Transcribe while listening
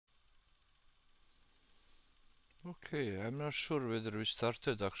Okay, I'm not sure whether we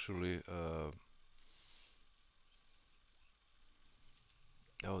started actually.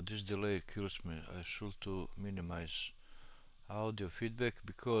 Oh, this delay kills me. I should to minimize audio feedback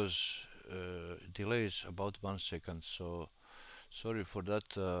because delay is about 1 second. So sorry for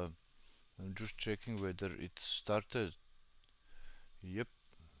that. I'm just checking whether it started. Yep.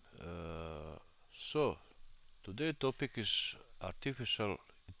 Uh, so today topic is artificial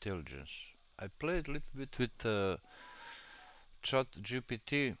intelligence. I played a little bit with Chat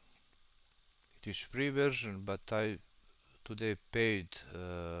GPT. It is free version, but I today paid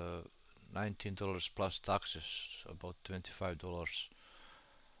 $19 plus taxes, about $25.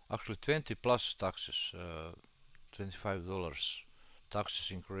 Actually, 20 plus taxes, $25.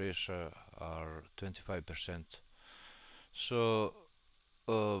 Taxes in Croatia are 25%. So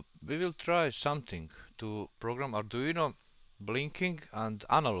we will try something to program Arduino blinking and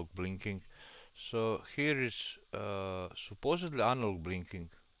analog blinking. So here is supposedly analog blinking,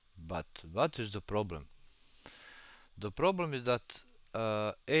 but what is the problem? The problem is that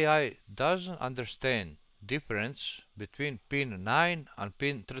AI doesn't understand difference between pin 9 and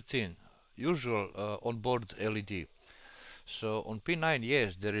pin 13, usual onboard LED. So on pin 9,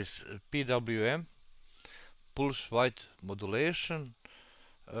 yes, there is PWM, pulse width modulation,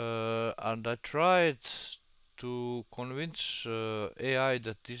 and I tried to convince AI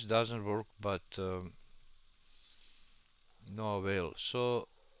that this doesn't work, but no avail. So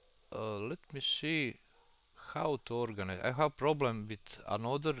let me see how to organize. I have problem with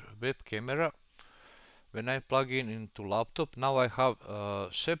another web camera when I plug in into laptop. Now I have a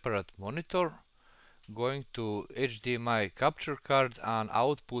separate monitor going to HDMI capture card and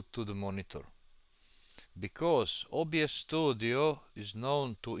output to the monitor, because OBS Studio is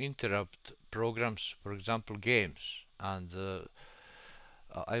known to interrupt programs, for example games, and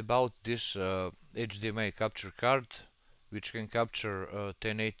I bought this HDMI capture card which can capture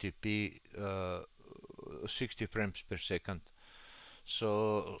 1080p 60 frames per second.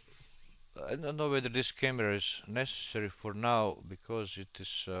 So I don't know whether this camera is necessary for now because it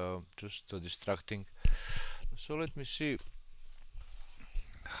is just distracting. So let me see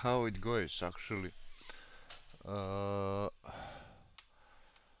how it goes actually. Uh,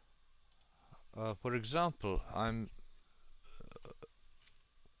 for example, I'm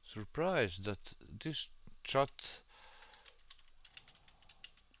surprised that this chat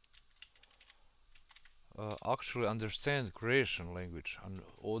actually understands Croatian language and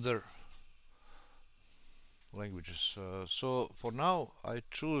other languages. So for now, I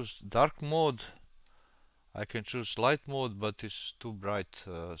choose dark mode. I can choose light mode, but it's too bright.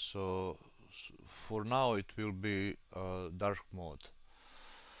 So for now, it will be dark mode.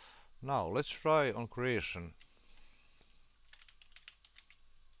 Now let's try on Croatian.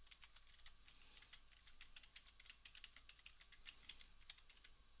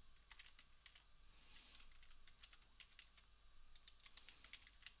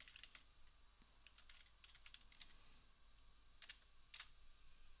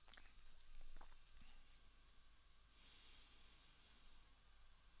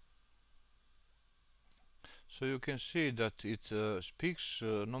 So you can see that it speaks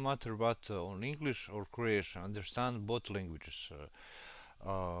no matter what on English or Croatian, understand both languages.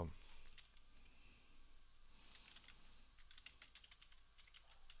 Uh,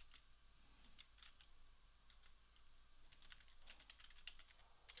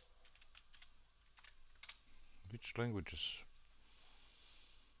 which languages?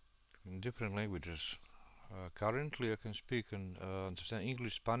 In different languages. Currently, I can speak and understand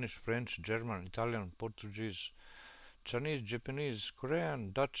English, Spanish, French, German, Italian, Portuguese, Chinese, Japanese,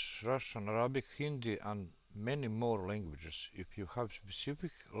 Korean, Dutch, Russian, Arabic, Hindi, and many more languages. If you have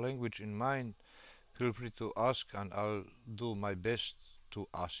specific language in mind, feel free to ask, and I'll do my best to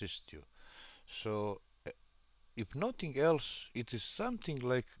assist you. So, if nothing else, it is something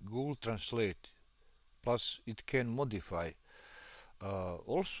like Google Translate. Plus, it can modify.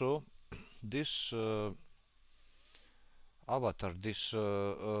 Also, this avatar, this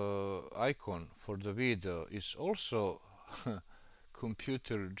icon for the video is also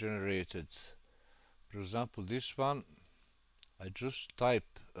computer generated. For example, this one I just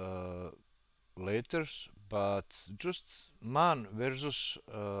type letters, but just man versus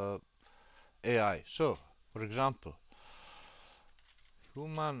AI. So, for example,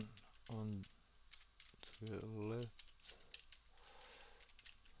 human on the left,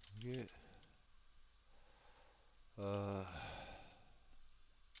 yeah, uh,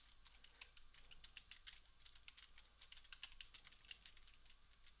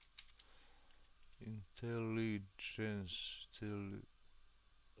 intelligence,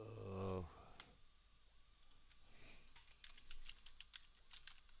 uh,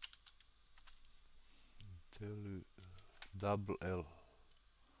 double L.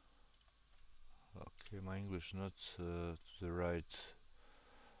 Okay, my English not to the right.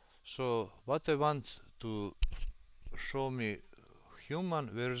 So what I want to show me human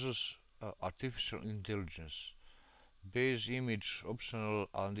versus artificial intelligence. Base image optional,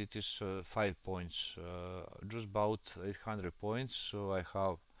 and it is 5 points. Just about 800 points. So I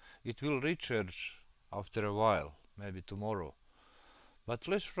have. It will recharge after a while, maybe tomorrow. But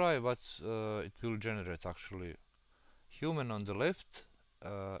let's try what it will generate actually. Human on the left,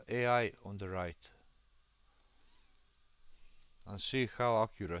 AI on the right, and see how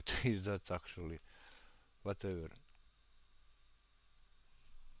accurate is that actually. Whatever.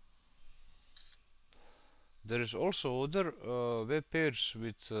 There is also other web page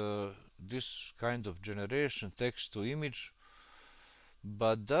with this kind of generation, text to image,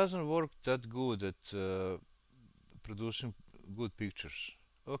 but doesn't work that good at producing good pictures.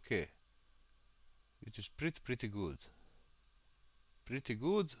 Okay, it is pretty good. Pretty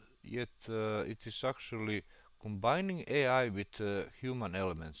good, yet it is actually combining AI with human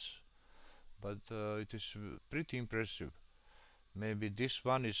elements. But it is pretty impressive. Maybe this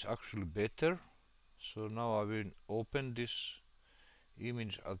one is actually better. So now I will open this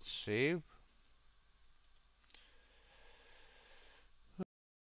image and save.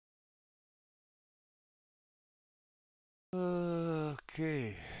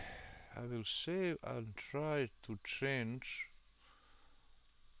 Okay, I will save and try to change.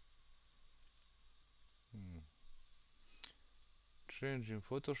 Change in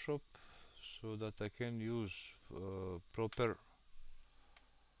Photoshop so that I can use proper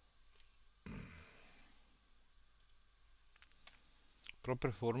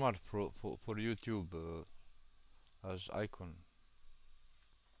format for YouTube as icon.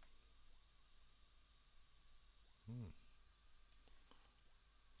 Hmm.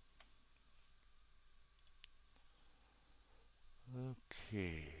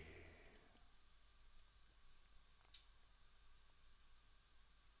 Okay.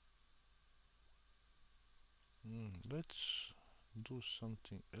 Let's do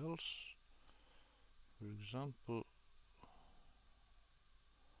something else. For example,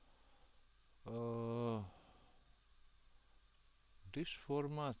 this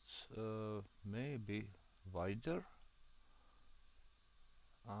format may be wider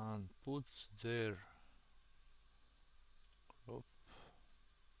and put there crop,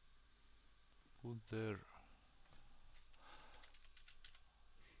 put there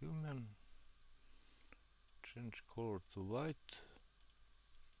human, change color to white.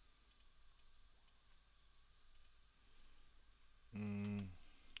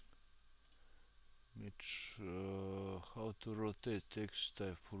 Which how to rotate text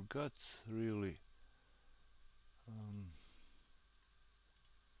I forgot really. Hmm.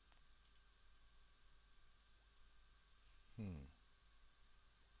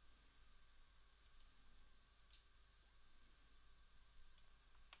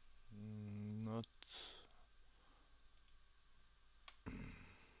 Not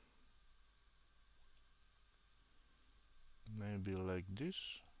maybe like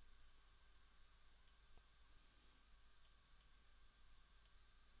this.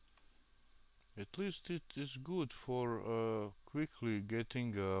 At least it is good for quickly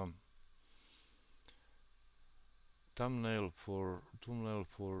getting a thumbnail for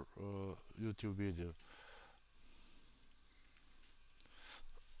YouTube video.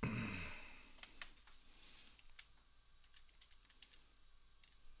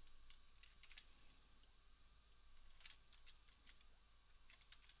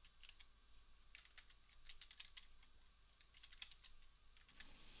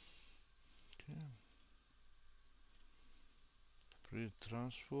 Okay.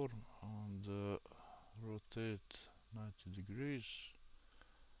 Pre-transform and rotate 90 degrees.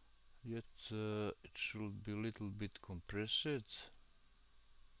 Yet it should be a little bit compressed.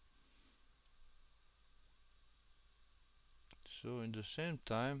 So in the same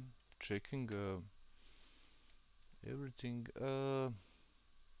time checking everything.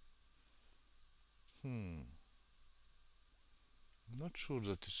 Not sure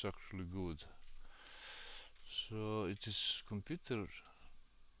that is actually good. So it is computer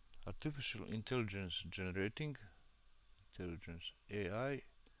artificial intelligence generating intelligence AI.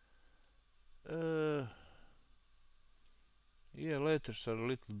 Yeah, letters are a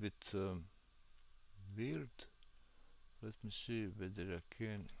little bit weird. Let me see whether I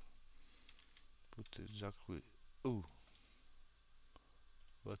can put exactly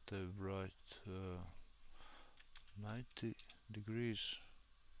what I write. 90 degrees,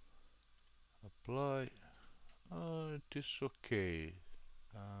 apply. It is okay,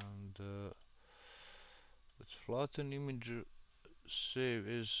 and let's flatten image, save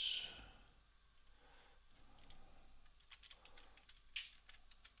as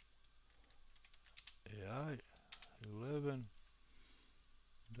AI 11.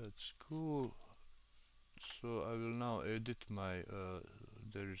 That's cool. So I will now edit my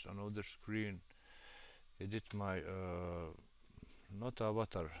there is another screen, edit my not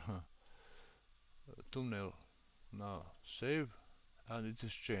avatar thumbnail. Now save, and it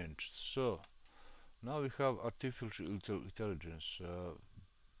is changed. So now we have artificial intelligence,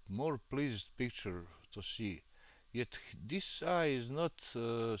 more pleased picture to see. Yet this eye is not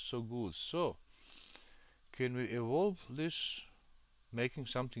so good. So can we evolve this, making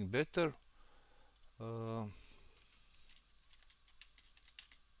something better? Uh,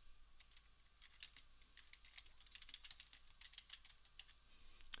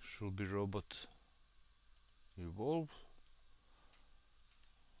 should be robot evolve.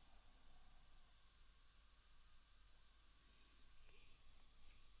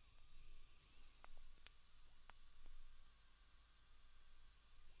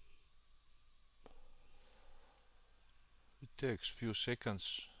 It takes few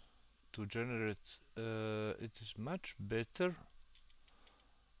seconds to generate. It is much better,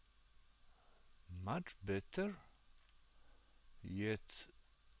 much better. Yet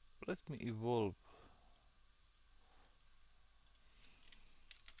let me evolve.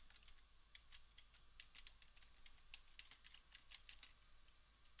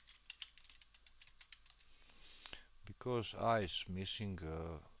 Because eyes missing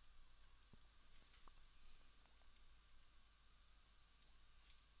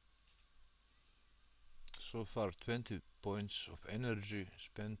so far 20 points of energy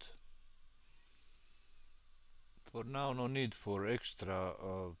spent. For now no need for extra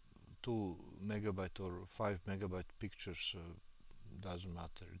 2 megabyte or 5 megabyte pictures, doesn't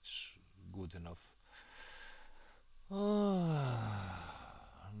matter, it's good enough.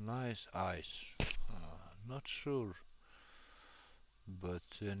 Nice eyes, not sure, but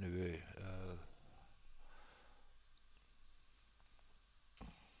anyway,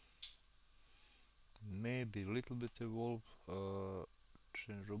 maybe a little bit evolve.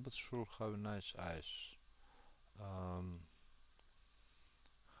 Train robots should have nice eyes.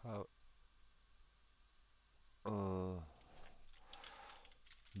 How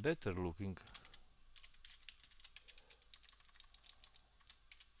better looking.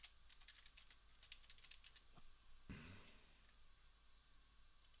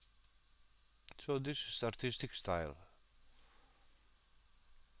 So this is artistic style.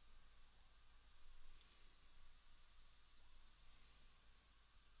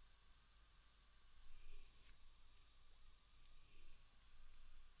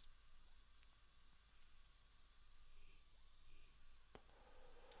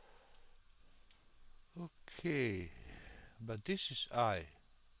 Okay, but this is eye.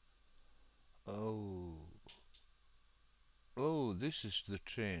 Oh, oh, this is the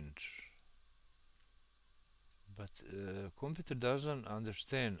change. But computer doesn't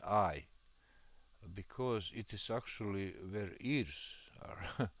understand eye because it is actually where ears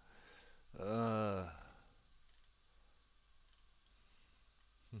are.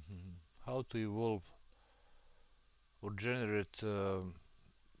 How to evolve or generate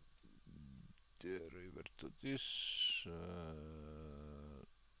derivative to this? I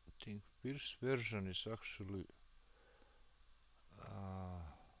think first version is actually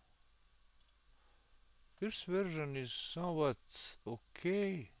first version is somewhat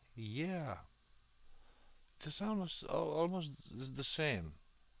okay. Yeah, it's almost the same.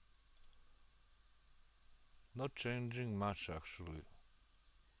 Not changing much actually.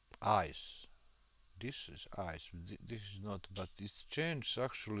 Eyes. This is eyes. This is not, but it's changed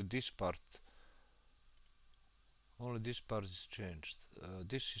actually. This part. Only this part is changed.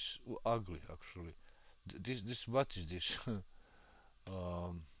 This is ugly actually. This what is this?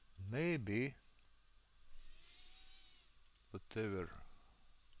 um, maybe whatever.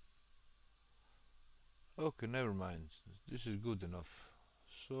 Okay, never mind. This is good enough.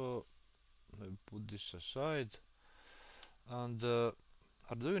 So I put this aside and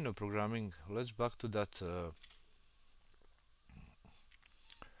Arduino programming. Let's back to that.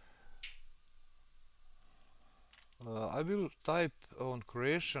 I will type on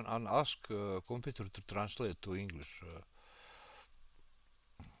creation and ask computer to translate to English.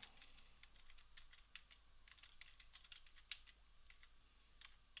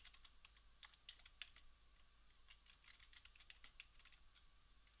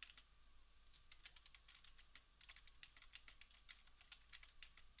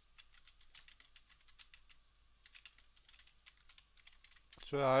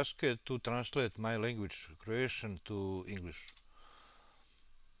 So I asked it to translate my language Croatian to English.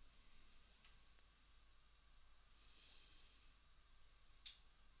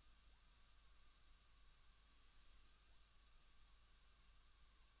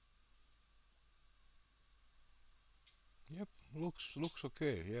 Yep, looks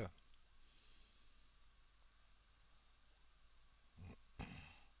okay, yeah.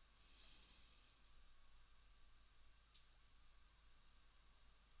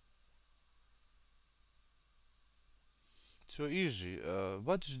 So easy.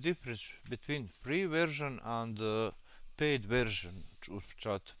 What is the difference between free version and paid version of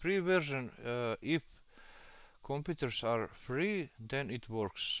chat? Free version, if computers are free, then it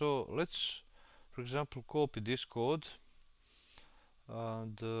works. So let's, for example, copy this code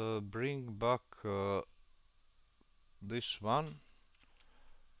and bring back this one,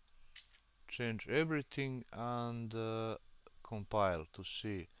 change everything and compile to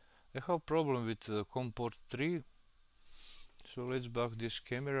see. I have problem with comport 3, so let's back this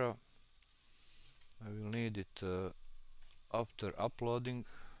camera. I will need it after uploading,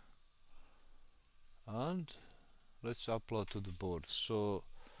 and let's upload to the board. So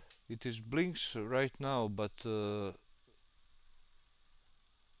it is blinks right now, but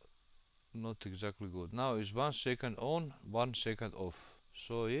not exactly good. Now is 1 second on, 1 second off.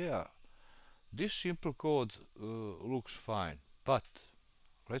 So yeah, this simple code looks fine, but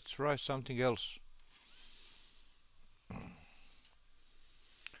let's try something else.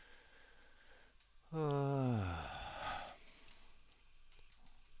 Uh,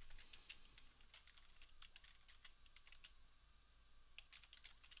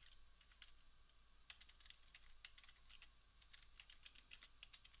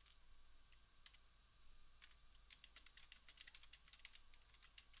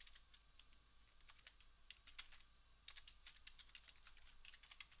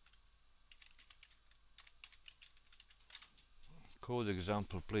 code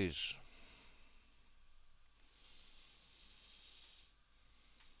example, please.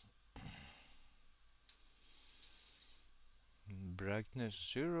 Brightness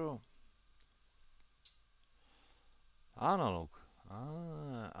 0. Analog.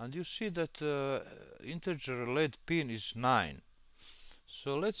 And you see that integer LED pin is 9.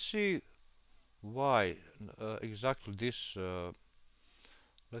 So let's see why exactly this.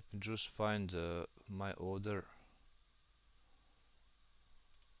 Let me just find my order.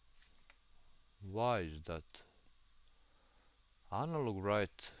 Why is that? Analog,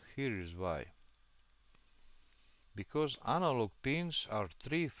 right? Here is why. Because analog pins are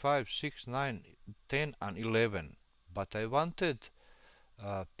 3, 5, 6, 9, 10 and 11. But I wanted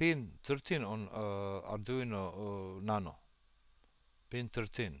pin 13 on Arduino Nano. Pin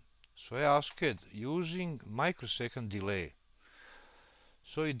 13. So I asked it using microsecond delay.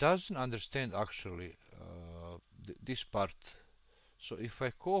 So it doesn't understand actually this part. So if I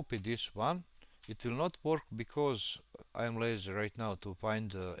copy this one, it will not work because I am lazy right now to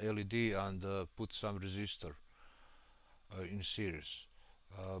find LED and put some resistor in series.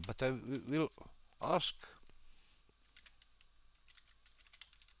 But I will ask.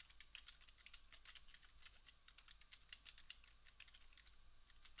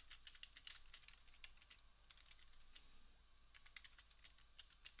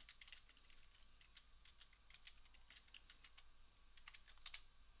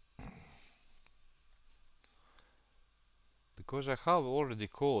 Because I have already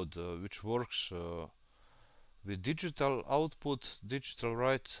code which works with digital output, digital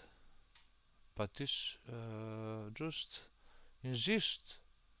write, but this just insists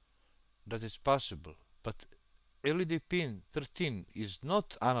that it's possible. But LED pin 13 is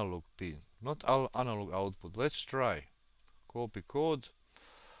not analog pin, not analog output. Let's try. Copy code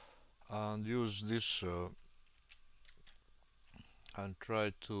and use this and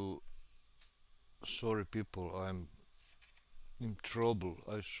try to. Sorry people, I'm in trouble.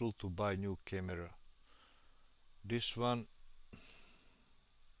 I should to buy new camera. This one,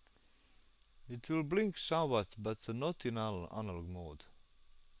 it will blink somewhat, but not in analog mode.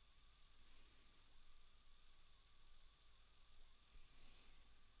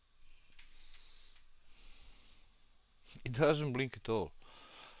 It doesn't blink at all.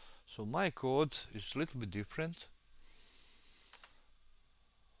 So my code is a little bit different.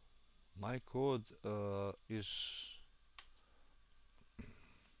 My code is,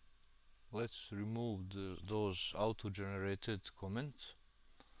 let's remove those auto-generated comments.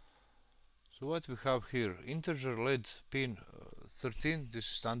 So what we have here, integer LED pin 13, this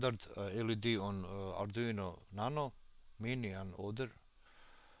standard LED on Arduino Nano, Mini and other.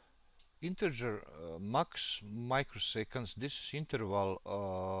 integer max microseconds. This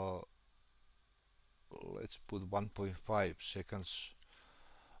interval, let's put 1.5 seconds,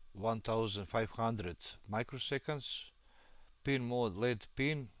 1500 microseconds. Pin mode LED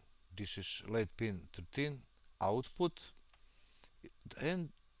pin. This is LED pin 13 output, and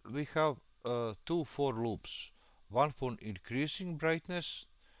we have two for loops. One for increasing brightness,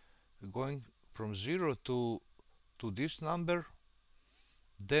 going from 0 to this number,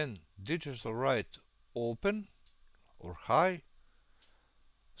 then digital write open or high,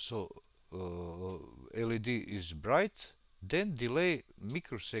 so LED is bright, then delay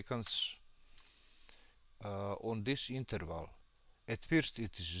microseconds on this interval. At first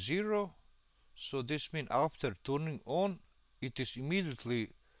it is 0, so this means after turning on it is immediately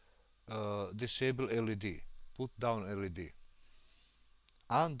disable LED, put down LED,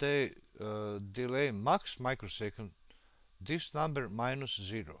 and they delay max microsecond this number minus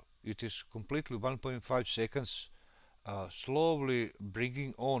 0. It is completely 1.5 seconds slowly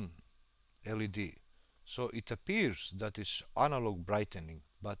bringing on LED. So it appears that is analog brightening,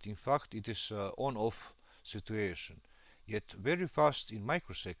 but in fact it is on-off situation, yet very fast in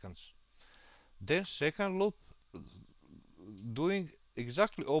microseconds. Then second loop doing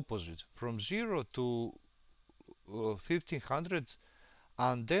exactly opposite, from 0 to 1500,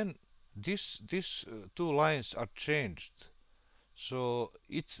 and then these two lines are changed. So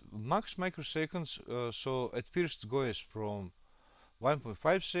it's max microseconds, so at first goes from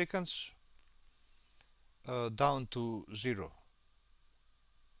 1.5 seconds down to 0.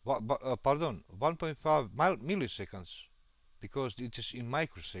 Pardon, 1.5 milliseconds, because it is in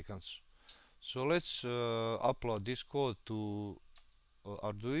microseconds. So let's upload this code to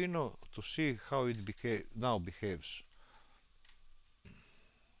Arduino to see how it now behaves.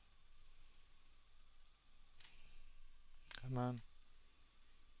 Come on.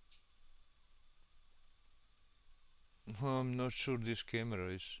 I'm not sure this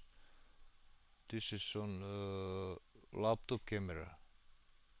camera is. This is on laptop camera.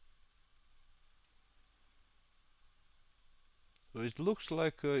 So it looks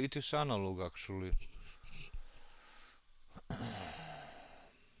like it is analog actually.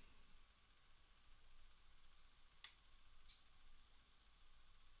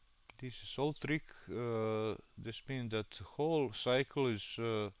 This is all trick. This means that the whole cycle is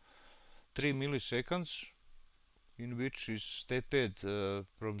 3 milliseconds, in which is stepped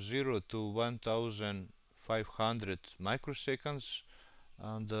from 0 to 1500 microseconds,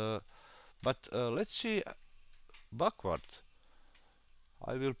 and but let's see backward.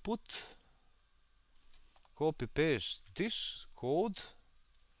 I will put copy paste this code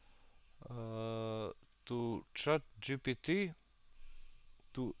to ChatGPT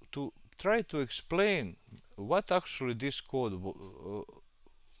to try to explain what actually this code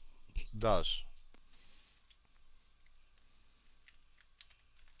does.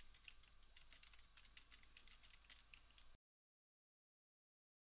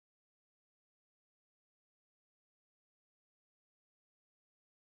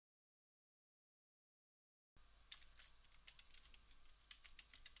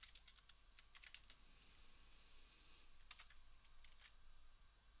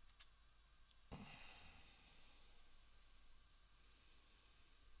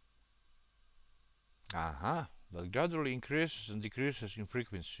 Aha, that gradually increases and decreases in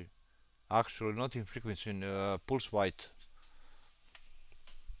frequency. Actually, not in frequency, in pulse width.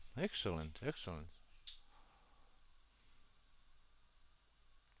 Excellent, excellent.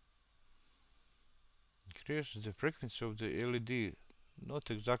 Increases the frequency of the LED,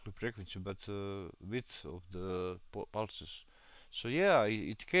 not exactly frequency, but width of the pulses. So yeah,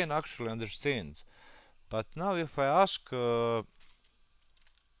 it can actually understand. But now if I ask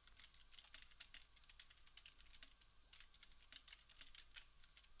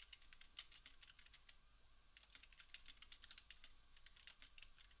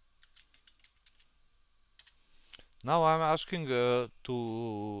now I'm asking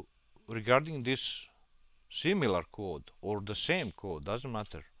to regarding this similar code or the same code, doesn't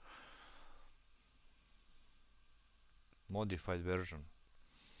matter. Modified version.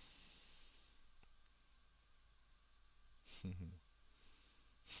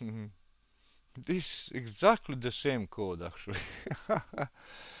 This exactly the same code actually.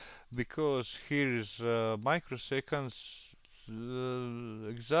 Because here is microseconds,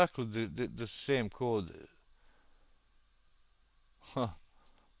 exactly the same code. Huh.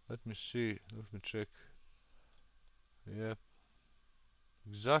 Let me see, let me check. Yep,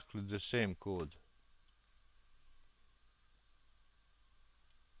 exactly the same code.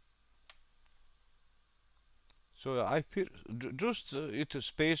 So I feel just its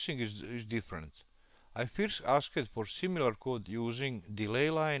spacing is different. I first asked for similar code using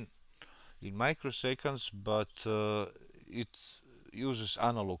delay line in microseconds, but it uses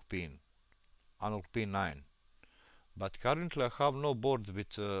analog pin 9. But currently I have no board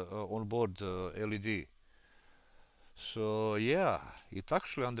with onboard LED. So yeah, it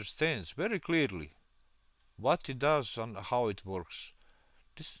actually understands very clearly what it does and how it works.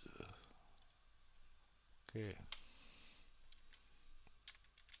 This okay.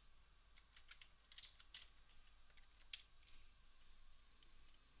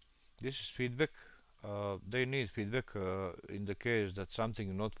 This is feedback. They need feedback in the case that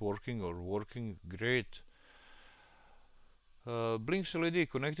something not working or working great. Blinks LED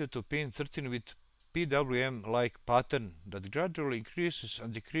connected to pin 13 with PWM-like pattern that gradually increases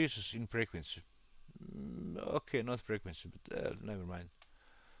and decreases in frequency. Okay, not frequency, but never mind.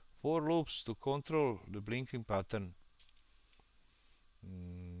 4 loops to control the blinking pattern.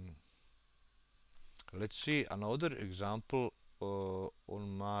 Mm, let's see another example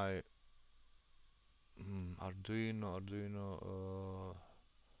on my Arduino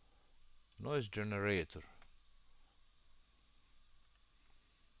noise generator.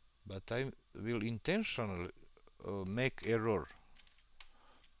 But I will intentionally make error.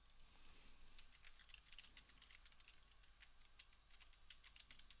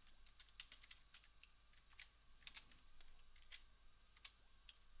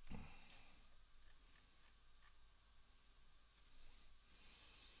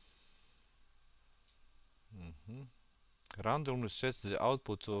 Mhm. Randomly set the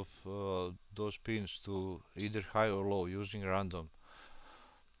output of those pins to either high or low using random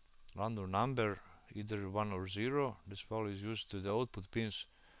number, either 1 or 0. This value is used to the output pins.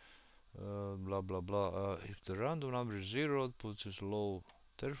 Blah blah blah. If the random number is 0, output is low.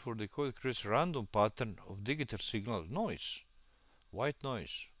 Therefore, the code creates random pattern of digital signal noise, white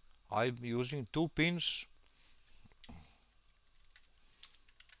noise. I'm using 2 pins.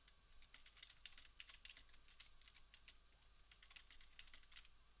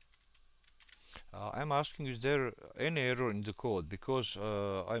 I'm asking, is there any error in the code, because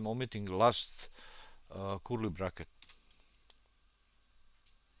I'm omitting last curly bracket.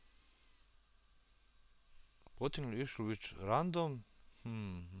 Potential issue with random.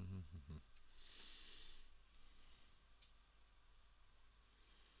 Hmm.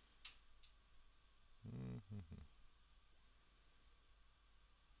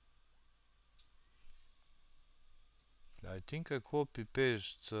 I think I copy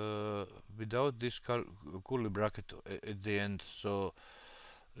paste without this curly bracket at the end. So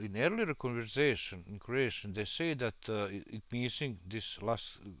in earlier conversation in creation, they say that it missing this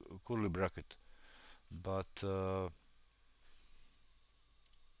last curly bracket, but I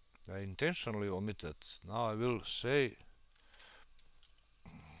intentionally omitted. Now I will say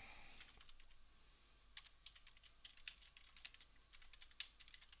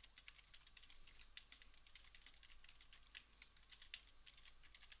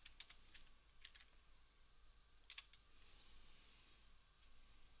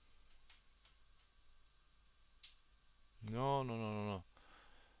no.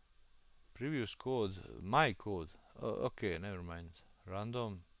 Previous code, my code. Okay, never mind.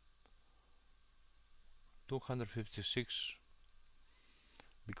 Random 256,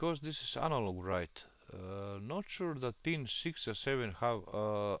 because this is analog, right? Not sure that pin 6 or 7 have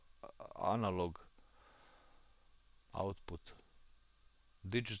analog output.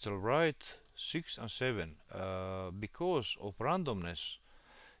 Digital, right? 6 and 7. Because of randomness,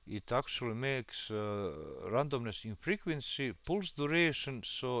 it actually makes randomness in frequency, pulse duration,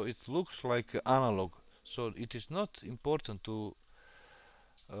 so it looks like analog. So it is not important to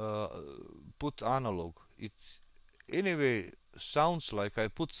uh, put analog. It anyway sounds like, I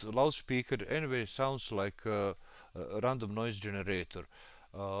put loudspeaker, anyway sounds like a random noise generator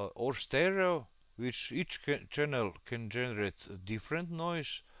or stereo, which each channel can generate different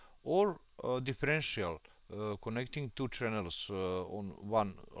noise, or differential, connecting 2 channels on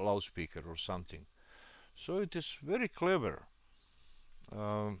one loudspeaker or something. So it is very clever.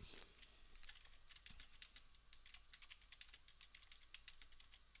 um,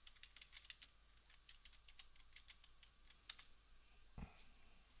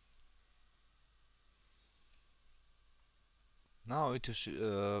 Now it is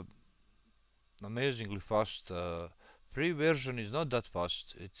amazingly fast. Free version is not that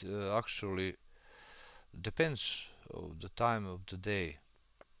fast. It actually depends on the time of the day.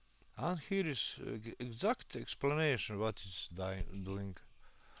 And here is exact explanation what it's doing.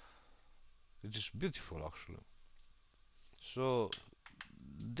 It is beautiful actually. So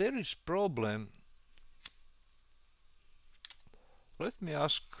there is problem let me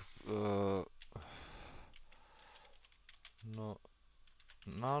ask no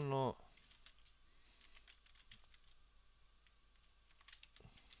nano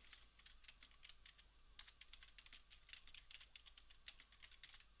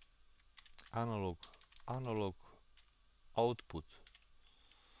analog output.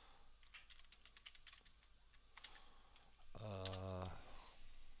 Uh,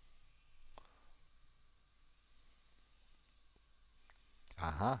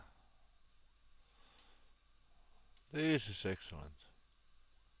 Aha, this is excellent.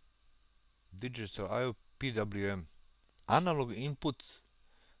 Digital IO PWM, analog input,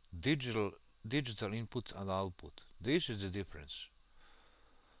 digital input and output. This is the difference.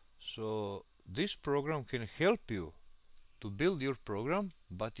 So this program can help you to build your program,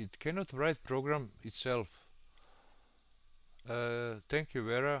 but it cannot write program itself. Thank you,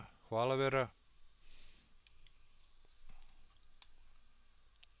 Vera. Hvala, Vera.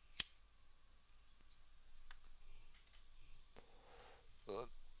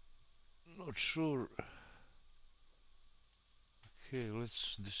 Not sure. Okay,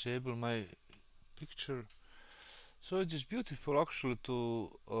 let's disable my picture. So it is beautiful actually to,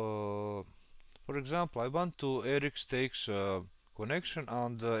 for example, I want to Eric's takes connection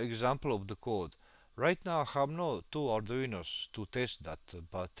and example of the code. Right now I have no two Arduinos to test that,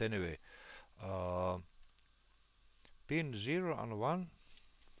 but anyway, uh, pin 0 and 1.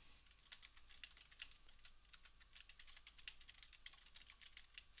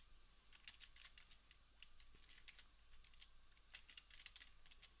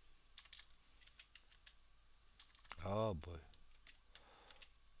 Oh boy.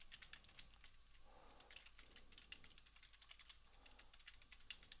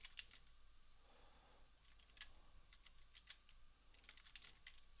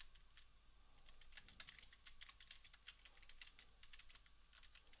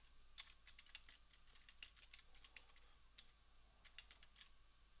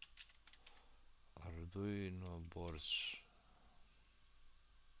 Arduino boards.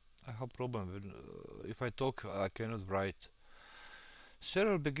 I have problem with if I talk I cannot write.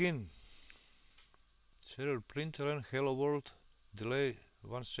 Serial begin. Serial println hello world. Delay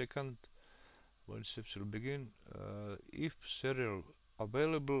 1 second. When steps will begin. If serial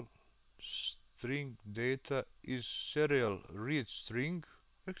available string data is serial read string.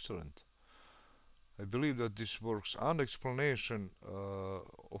 Excellent. I believe that this works. An explanation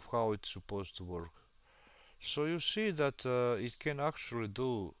of how it's supposed to work. So you see that it can actually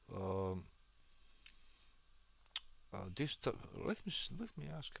do this. Let me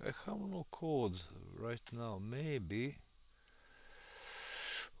ask. I have no code right now. Maybe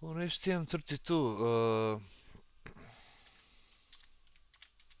on STM32.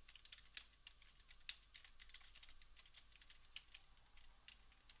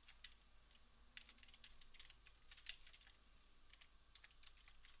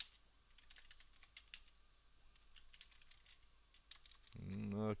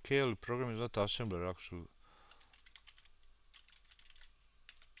 KL program is not assembler actually.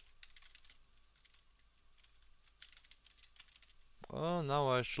 Now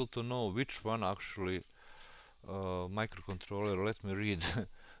I should know which one actually microcontroller. Let me read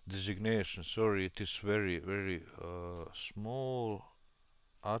designation. Sorry, it is very small.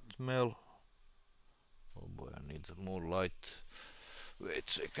 Atmel. Oh boy, I need more light. Wait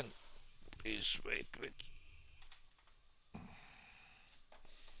a second. Please wait.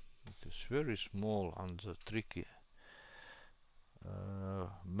 It is very small and tricky.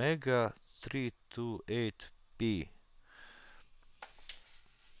 Mega 328P.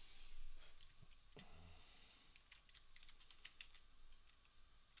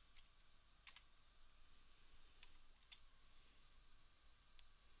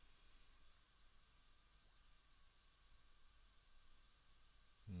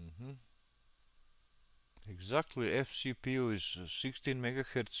 Exactly, FCPU is 16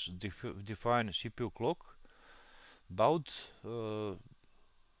 megahertz defined CPU clock. Baud, you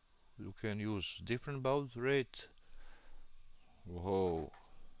can use different baud rate. Whoa.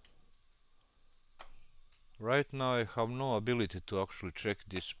 Right now I have no ability to actually check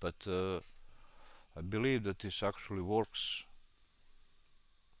this, but I believe that this actually works.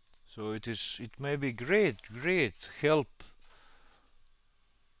 So it may be great help.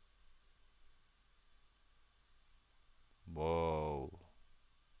 Wow.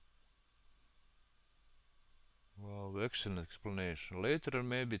 Wow, excellent explanation. Later I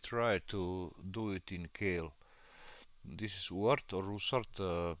maybe try to do it in Kale. This is UART or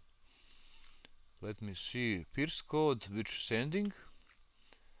USART. Let me see. First code which sending.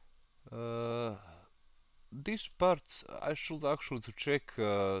 this part I should actually to check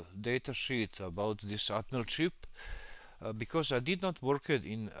data sheet about this Atmel chip because I did not work it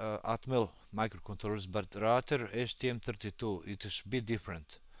in Atmel microcontrollers, but rather STM32. It is a bit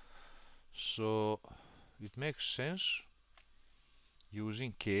different. So it makes sense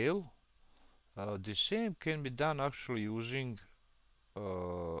using Kale. The same can be done actually using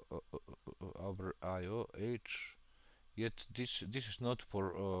our IOH. Yet this is not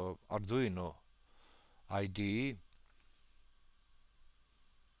for Arduino IDE.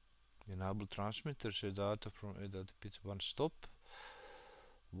 Enable transmitters data from a data bit one stop.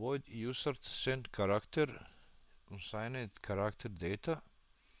 Void user send character unsigned character data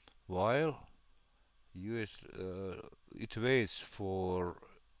while it waits for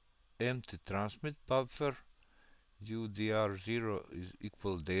empty transmit buffer UDR0 is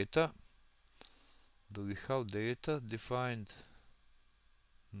equal data. Do we have data defined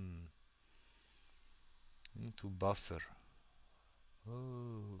into buffer?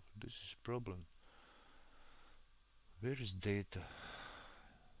 Oh, this is problem. Where is data?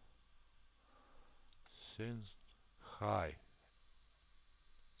 Send high.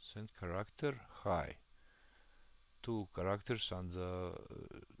 Send character high. Two characters on the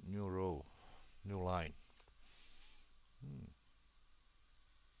new row, new line.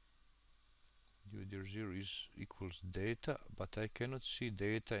 UDR0 is equals data, but I cannot see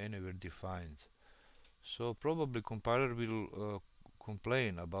data anywhere defined. So probably compiler will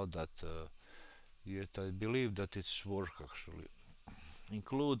complain about that. Yet I believe that it's work actually.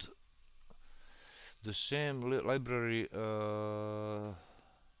 Include the same library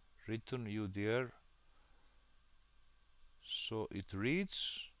return UDR, so it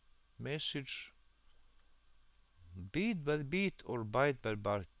reads message bit by bit or byte by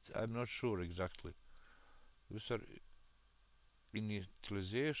byte. I'm not sure exactly. User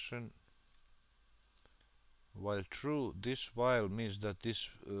initialization while true. This while means that this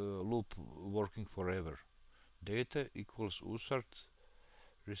loop working forever. Data equals usart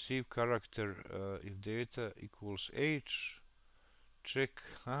receive character if data equals h check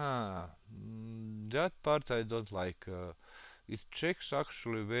that part I don't like. It checks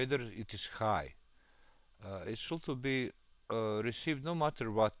actually whether it is high. It should to be received no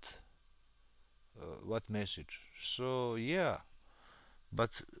matter what message. So yeah,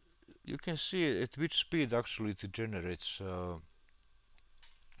 but you can see at which speed actually it generates.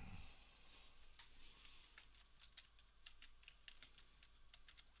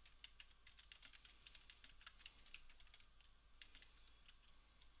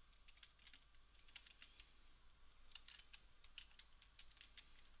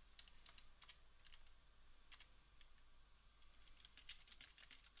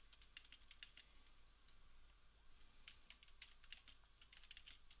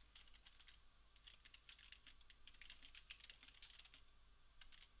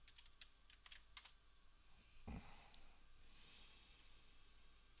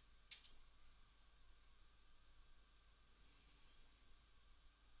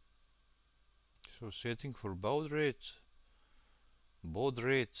 So setting for baud rate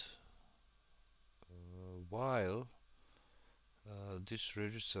while this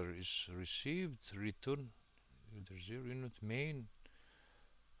register is received return either 0 unit main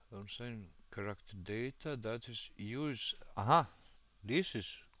unsigned character data that is use. This is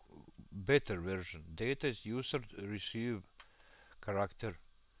better version. Data is user receive character.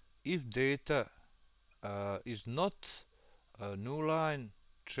 If data is not a new line,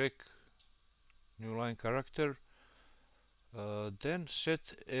 check new line character, then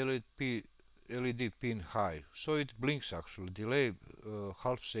set LED pin high, so it blinks actually. Delay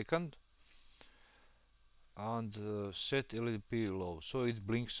half second and set LED pin low, so it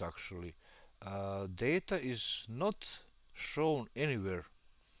blinks actually. Data is not shown anywhere.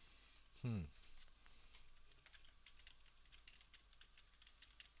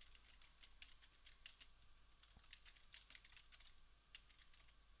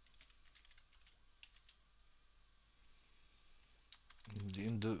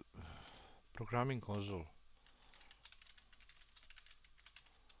 In the programming console.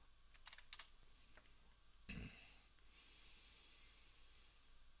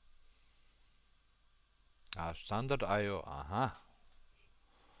 Standard IO.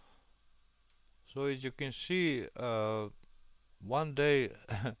 So as you can see, one day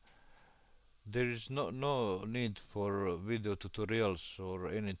there is no need for video tutorials or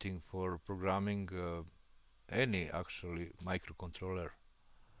anything for programming any actually microcontroller.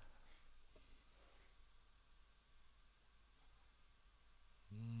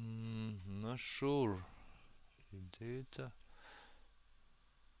 Not sure. Data.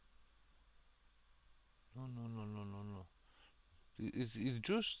 No, no, no, no, no, no. It's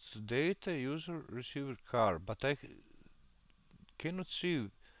just data user receiver car, but cannot see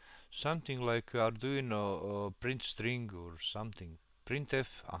something like Arduino print string or something. Printf,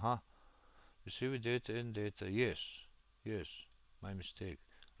 receive data and data. Yes, yes, my mistake.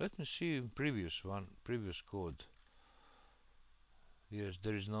 Let me see in previous code. Yes,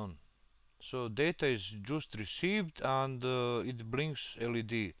 there is none. So data is just received and it blinks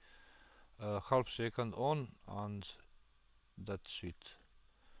LED half second on and that's it.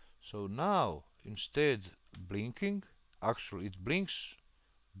 So now instead blinking, actually it blinks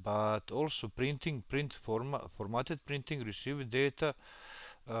but also formatted printing receive data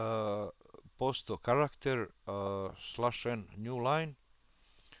uh, post a character /n new line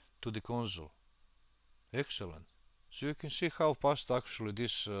to the console. Excellent. So you can see how fast actually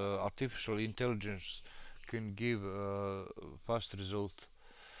this artificial intelligence can give fast result.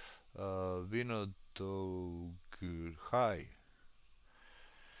 Vino dog high.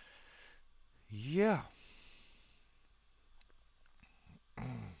 Yeah,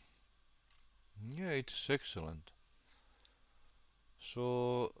 yeah, it's excellent.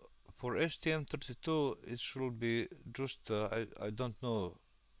 So for STM32 it should be just I don't know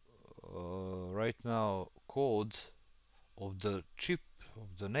right now code of the chip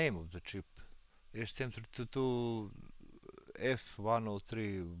of the name of the chip STM32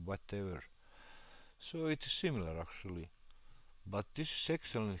 F103 whatever. So it is similar actually. But this is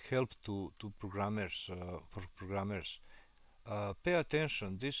excellent help to programmers for programmers. Pay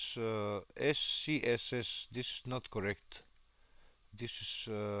attention. This SCSS. This is not correct. This is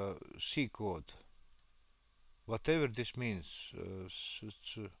C code. Whatever this means.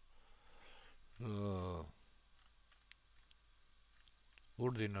 Uh,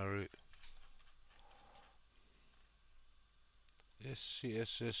 ordinary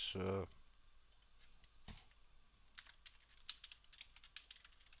SCSS.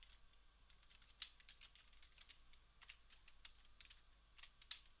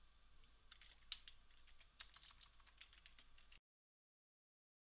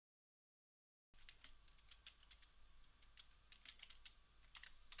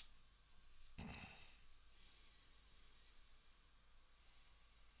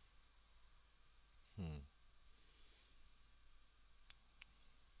 Hmm,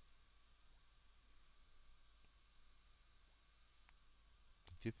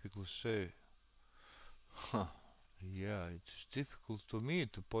 difficult to say. Huh. Yeah, it's difficult to me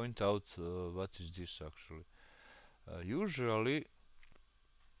to point out what is this actually. Usually,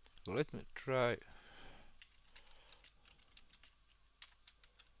 let me try.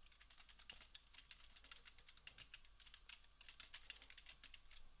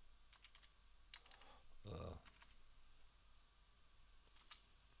 Uh,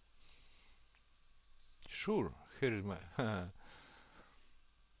 sure, here is my.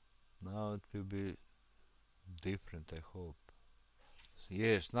 Now it will be different, I hope.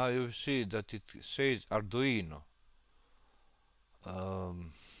 Yes, now you see that it says Arduino.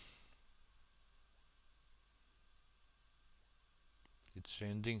 Um, it's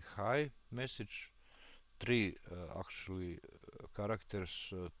sending hi message. Three actually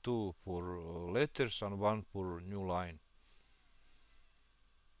characters, two for letters and one for new line.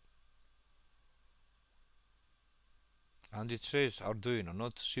 And it says Arduino,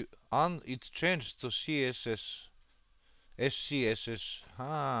 not C, and it changed to CSS, SCSS.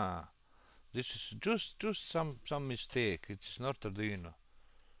 This is just some mistake. It's not Arduino.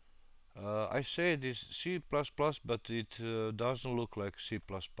 I say this C++, but it doesn't look like C++,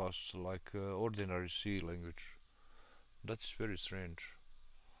 like ordinary C language. That's very strange.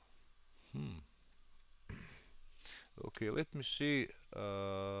 Hmm. Okay, let me see.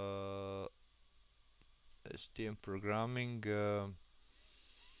 STM programming.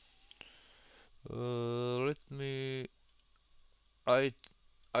 Let me. I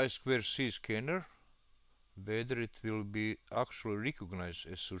I square C scanner. Whether it will be actually recognized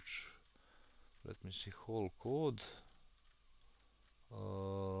as such. Let me see whole code.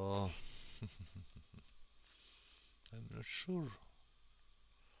 I'm not sure.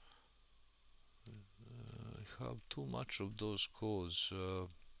 I have too much of those codes.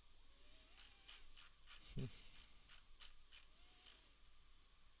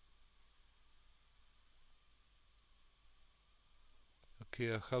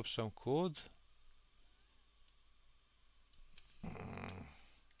 Okay, I have some code.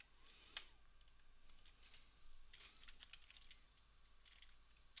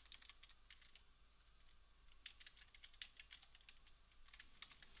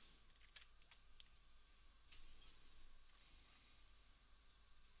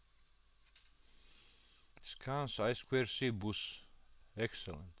 Scans I square C bus.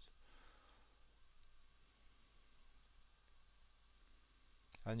 Excellent.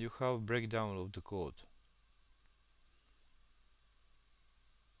 And you have breakdown of the code.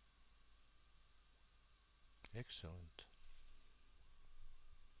 Excellent.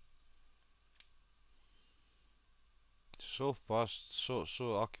 So fast, so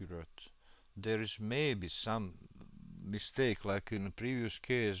accurate. There is maybe some mistake, like in the previous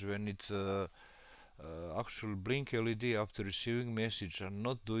case when it actually blink LED after receiving message and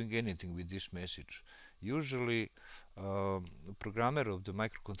not doing anything with this message. Usually, programmer of the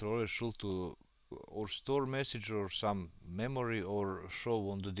microcontroller should to or store message or some memory or show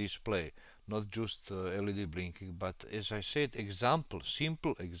on the display, not just LED blinking. But as I said, example,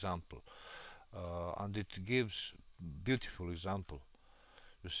 simple example, and it gives beautiful example.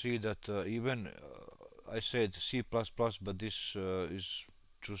 You see that even I said C++, but this is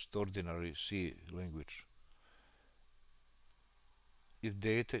just ordinary C language. If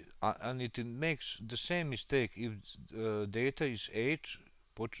data and it makes the same mistake if data is H,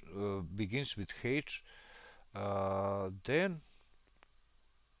 begins with H, then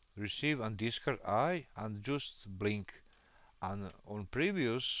receive and discard I and just blink. And on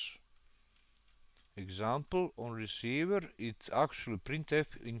previous example on receiver, it's actually printf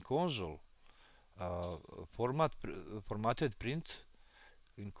in console. Uh, formatted print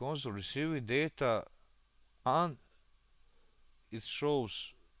in console receiving data and it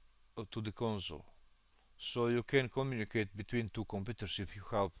shows to the console. So you can communicate between two computers if you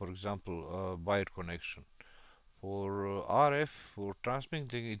have, for example, a wire connection. For RF, for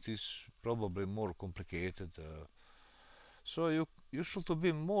transmitting, it is probably more complicated. So you should to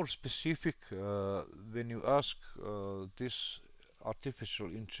be more specific when you ask this artificial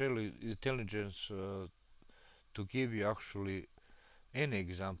intelligence to give you actually any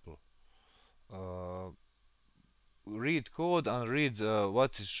example. Uh, Read code and read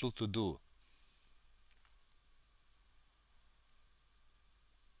what it should to do.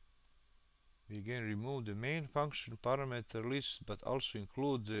 We can remove the main function parameter list, but also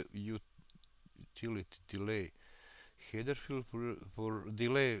include the utility delay header field for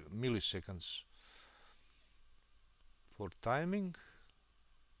delay milliseconds. For timing,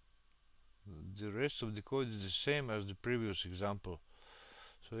 the rest of the code is the same as the previous example.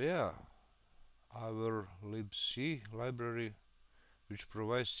 So yeah, our libc library, which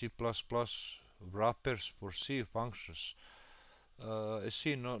provides C++ wrappers for C functions. I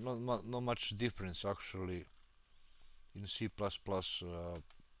see not much difference actually in C++.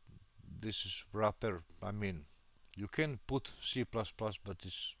 This is wrapper. I mean, you can put C++, but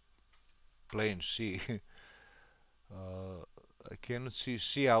it's plain C. I cannot see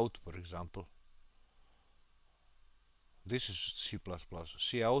C out, for example. This is C++.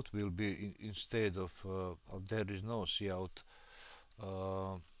 C out will be instead of there is no C out.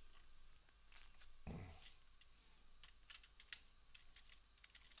 Uh,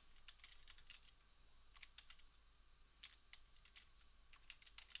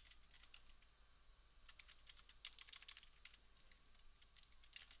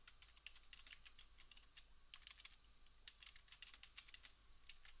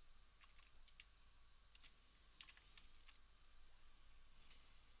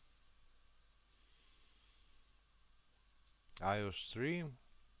 iOS 3.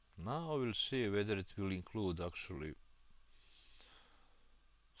 Now we'll see whether it will include actually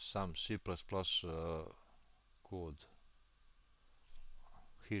some C++ code.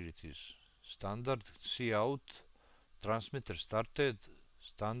 Here it is. Standard C out, transmitter started,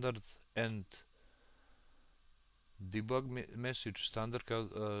 standard end debug message, standard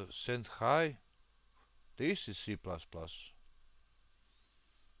send hi. This is C++.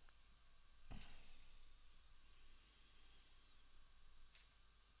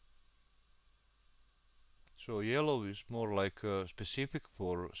 So yellow is more like specific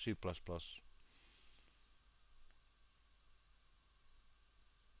for C++.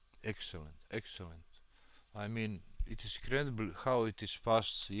 Excellent, excellent. I mean, it is incredible how it is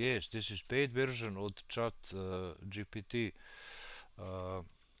fast. Yes, this is paid version of the chat GPT. Uh,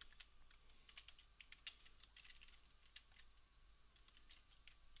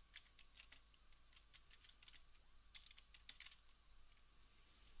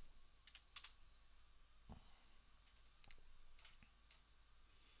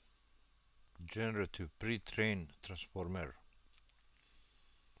 Generative pre-trained transformer.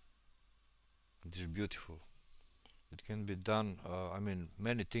 It is beautiful. It can be done. I mean,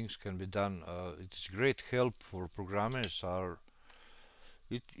 many things can be done. It is great help for programmers.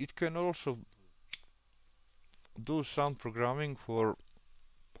 It can also do some programming for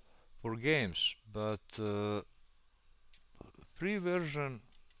for games, but free version.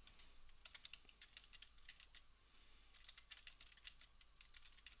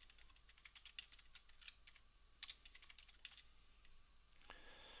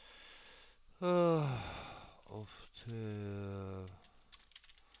 uh, of the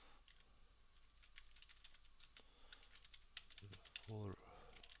for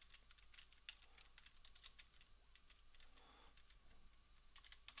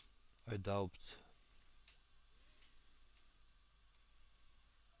I doubt.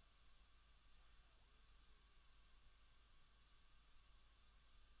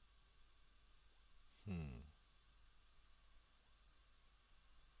 Hmm.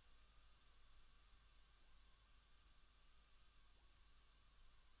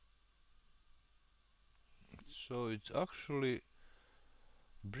 So it actually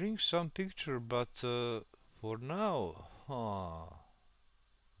brings some picture, but for now,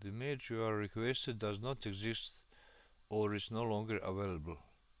 the image you are requested does not exist or is no longer available.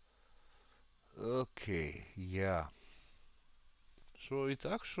 Okay, yeah. So it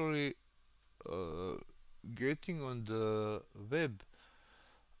actually uh, getting on the web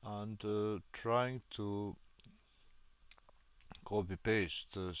and trying to copy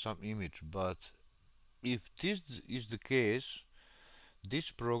paste some image, but if this is the case,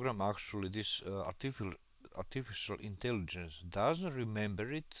 this program actually, this artificial intelligence doesn't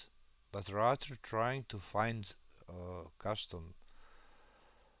remember it, but rather trying to find custom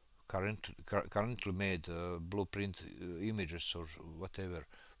currently made blueprint images or whatever.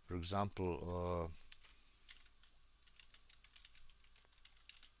 For example,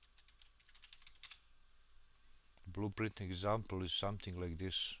 blueprint example is something like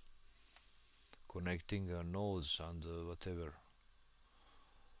this, connecting nodes and whatever.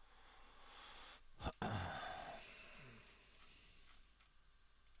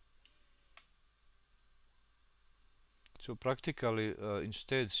 So practically,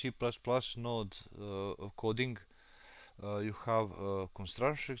 instead C++ node coding, you have a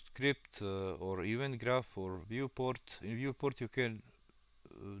construction script or event graph or viewport. In viewport, you can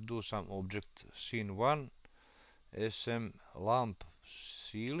do some object scene 1, SM lamp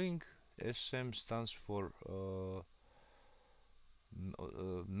ceiling. SM stands for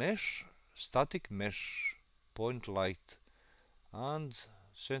mesh, static mesh, point light, and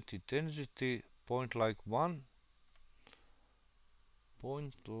set intensity point light 1.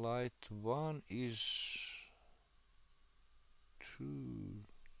 Point light 1 is true,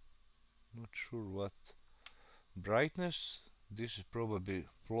 not sure what. Brightness, this is probably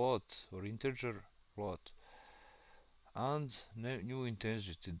float or integer float, and new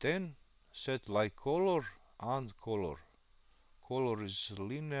intensity. Then set like color and color. Color is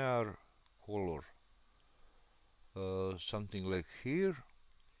linear color, something like here.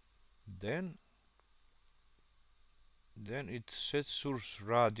 Then it sets source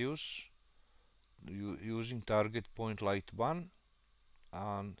radius using target point light 1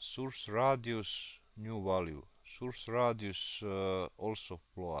 and source radius new value. Source radius also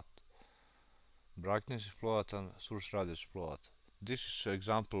float. Brightness is float and source radius float. This is an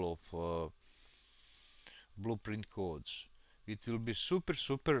example of blueprint codes. It will be super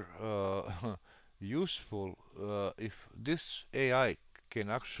useful if this AI can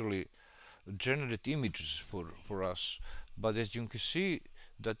actually generate images for us. But as you can see,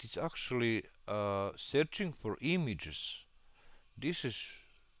 that it's actually searching for images. This is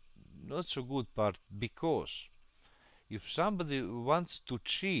not so good part, because if somebody wants to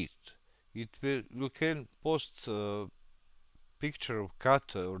cheat, it will you can post picture of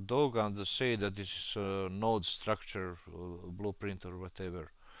cat or dog and say that this is a node structure or blueprint or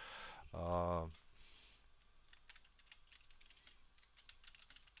whatever. Uh,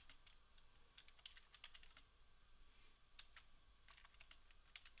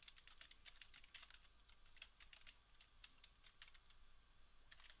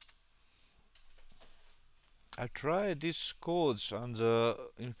 I tried these codes and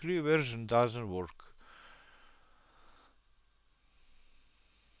in free version doesn't work.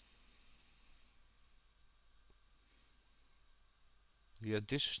 Yeah,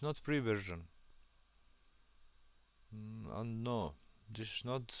 this is not free version. And no, this is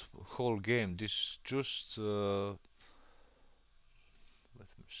not whole game. This is just let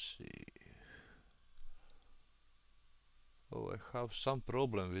me see. Oh, I have some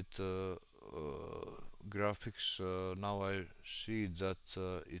problem with graphics. Now I see that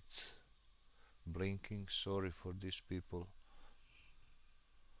it's blinking. Sorry for these people.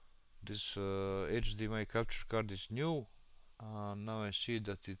 This HDMI capture card is new. Now I see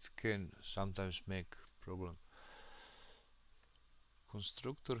that it can sometimes make problem.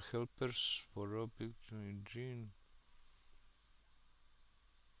 constructor helpers for object engine.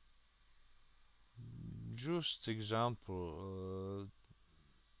 Just example,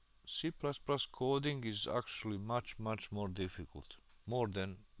 C++ coding is actually much more difficult, more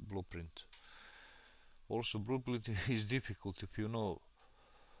than Blueprint. Also, Blueprint is difficult if you know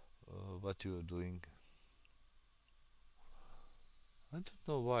what you are doing. I don't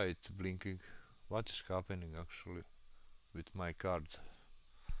know why it's blinking. What is happening actually with my card?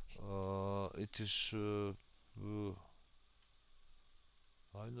 It is I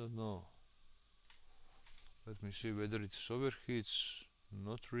don't know. Let me see whether it overheats.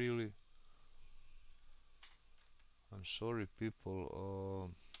 Not really. I'm sorry,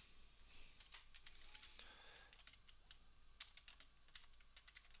 people.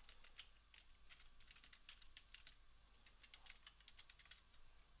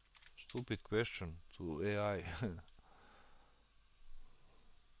 Stupid question to AI.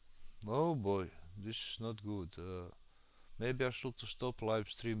 Oh boy, this is not good. Maybe I should stop live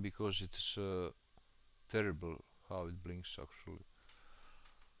stream because it is terrible how it blinks actually.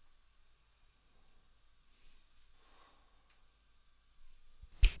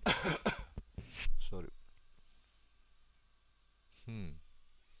 Sorry.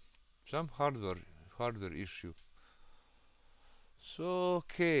 Some hardware issue. So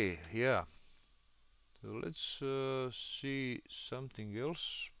okay, yeah. So let's see something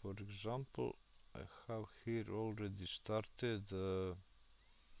else. For example, I have here already started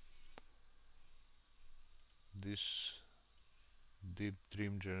this deep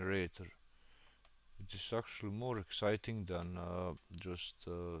dream generator. It is actually more exciting than just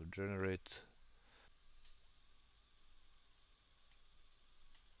generate.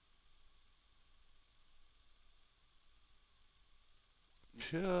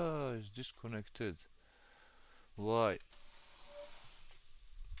 Yeah, it's disconnected. Why?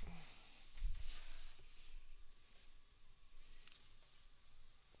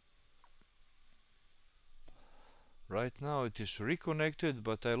 Right now it is reconnected,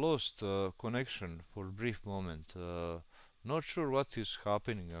 but I lost connection for a brief moment. Not sure what is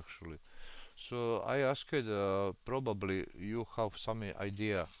happening actually. So I asked, probably you have some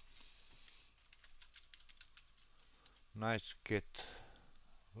idea. Nice cat.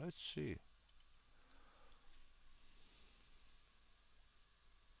 Let's see.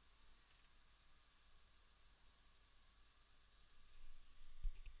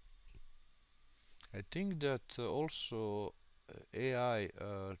 I think that also AI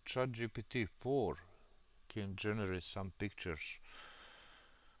ChatGPT 4 can generate some pictures.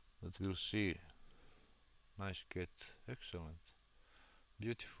 But we'll see. Nice cat. Excellent.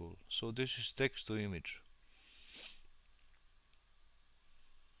 Beautiful. So this is text to image.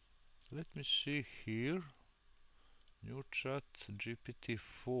 Let me see here. New chat GPT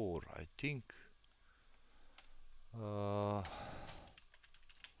 4. I think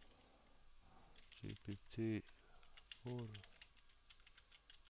GPT 4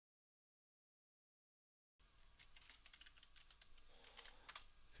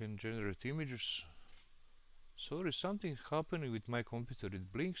 can generate images. Sorry, something happening with my computer.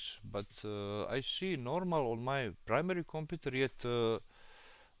 It blinks, but I see normal on my primary computer, yet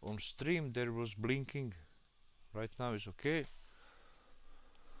on stream there was blinking. Right now is okay.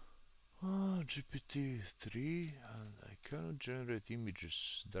 GPT-3, and I cannot generate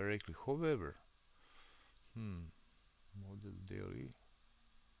images directly. However, model daily.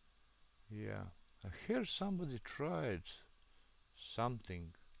 Yeah, I hear somebody tried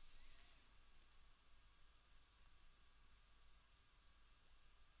something.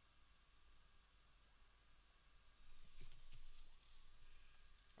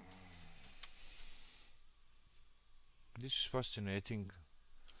 This is fascinating.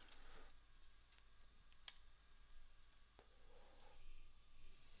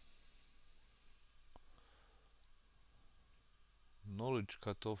 Knowledge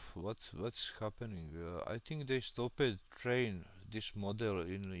cutoff. What's happening? I think they stopped train this model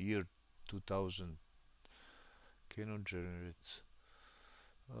in the year 2000. Cannot generate.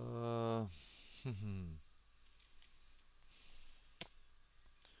 Uh,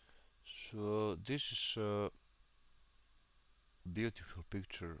 so this is a beautiful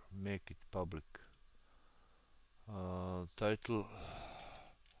picture. Make it public. Title.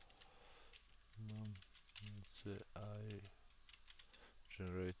 I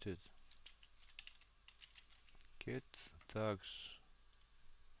generated cat tags.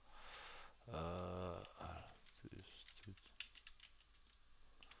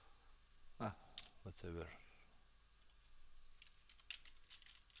 Whatever.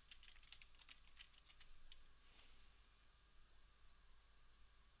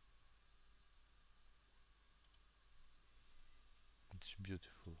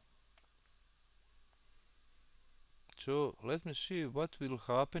 So let me see what will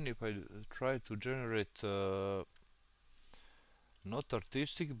happen if I try to generate not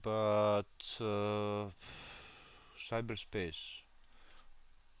artistic but cyberspace.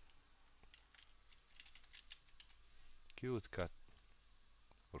 Cute cat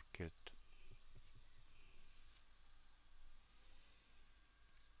or cat.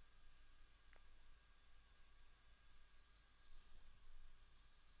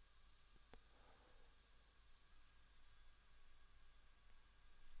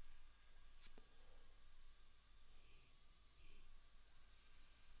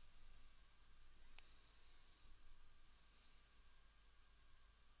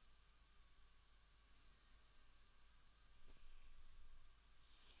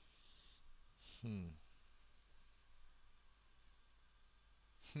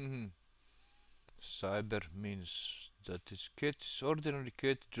 Hmm. Cyber means that is cat is ordinary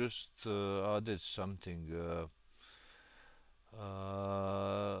cat, just added something.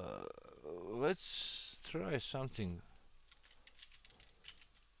 Uh, let's try something.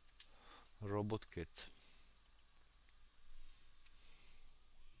 Robot cat.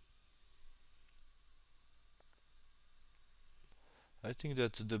 I think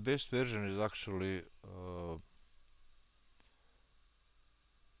that the best version is actually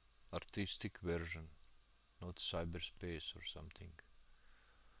artistic version, not cyberspace or something.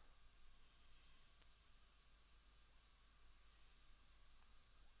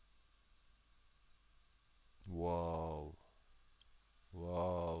 Wow,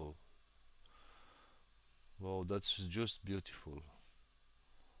 wow, wow, that's just beautiful.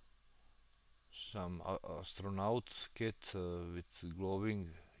 Some astronaut cat with glowing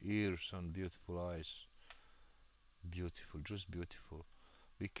ears and beautiful eyes. Beautiful, just beautiful.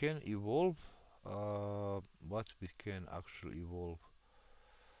 We can evolve what we can actually evolve.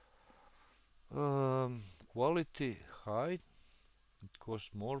 Quality high, it costs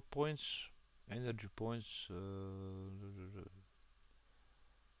more points, energy points.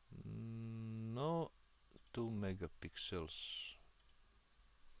 No, 2 megapixels.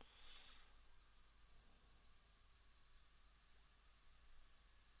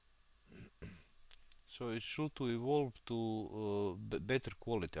 So it should to evolve to better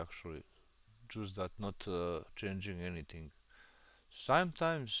quality actually. Just that, not changing anything.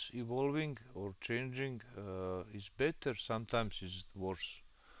 Sometimes evolving or changing is better, sometimes is worse.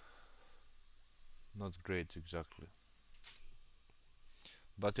 Not great exactly.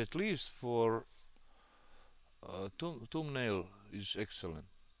 But at least for thumbnail is excellent.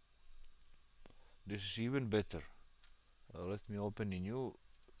 This is even better. Let me open a new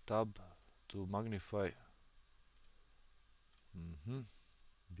tab to magnify. Mhm.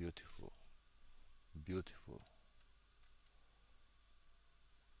 Beautiful, beautiful.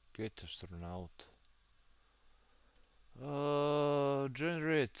 Get astronaut.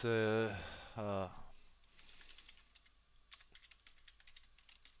 Generate.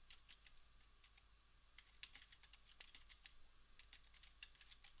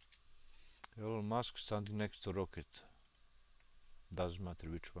 Elon Musk standing next to rocket. Doesn't matter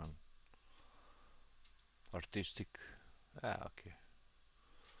which one. Artistic. Ah, okay.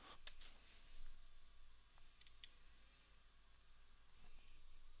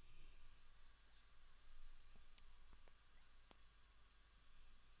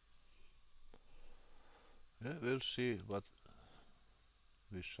 Yeah, we'll see what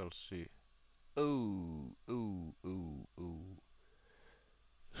we shall see. Oh, oh, oh, oh.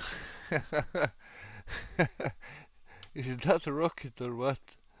 Is that a rocket or what?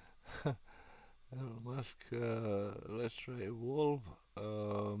 Elon Musk, let's try evolve.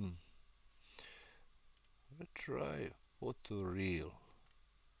 Let's try photoreal.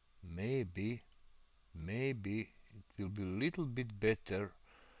 Maybe, maybe it will be a little bit better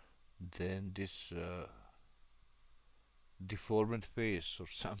than this deformed face or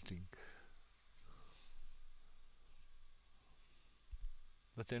something.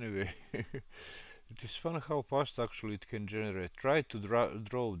 But anyway, it is fun how fast actually it can generate. Try to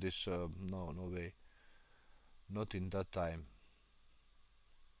draw this. No, no way. Not in that time.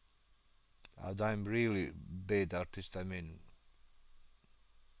 And I'm really bad artist. I mean,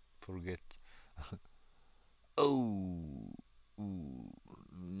 forget. Oh, ooh,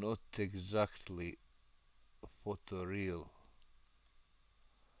 not exactly photoreal.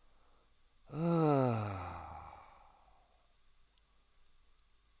 Ah,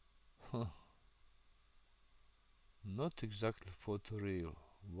 not exactly photoreal.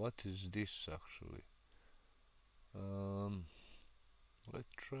 What is this actually? Um,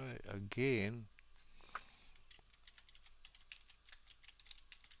 let's try again.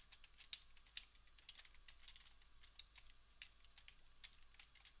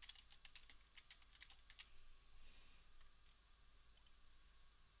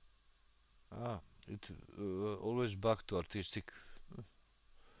 Ah, it always back to artistic.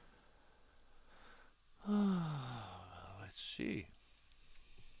 Let's see.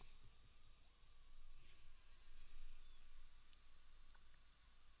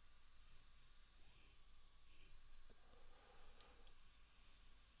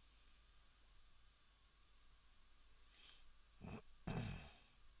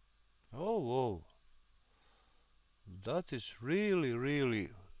 Oh, whoa. That is really,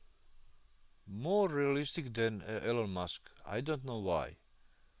 really more realistic than Elon Musk. I don't know why,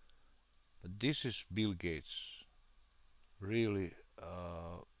 but this is Bill Gates. Really.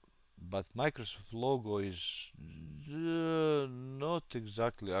 But Microsoft logo is not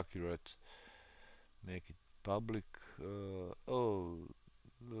exactly accurate. Make it public. Oh,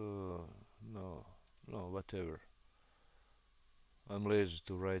 no, no, whatever. I'm lazy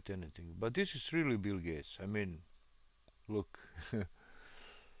to write anything. But this is really Bill Gates. I mean, look.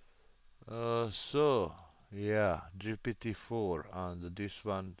 So, yeah, GPT-4 and this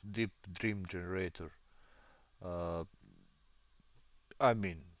one, Deep Dream Generator. Uh, I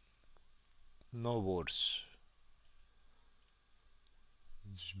mean, no words.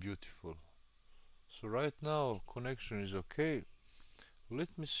 It's beautiful. So right now, connection is okay. Let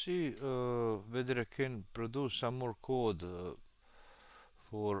me see whether I can produce some more code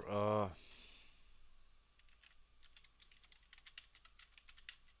for uh,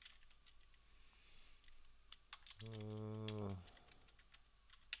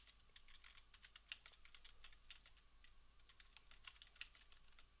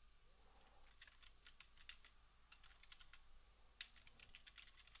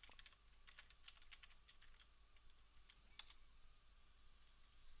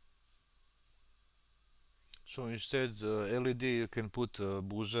 so instead LED you can put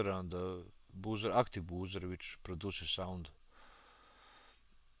boozer and boozer active boozer which produces sound.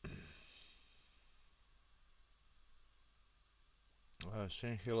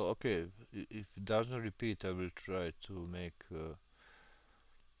 Saying hello. Okay, if it doesn't repeat, I will try to make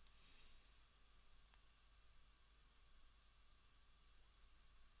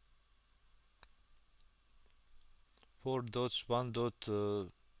four dots, one dot,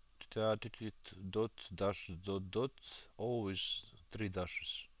 dot dash dot dot, always three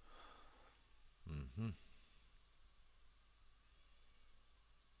dashes. Hmm.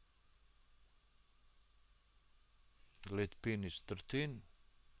 Let pin is 13.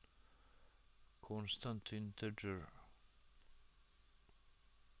 Constant integer.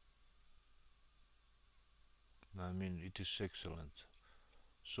 I mean, it is excellent.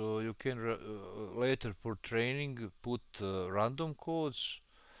 So you can later for training put random codes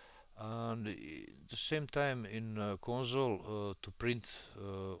and at the same time in console to print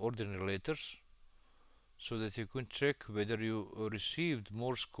ordinary letters so that you can check whether you received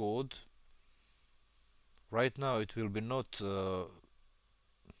Morse code. Right now it will be not, let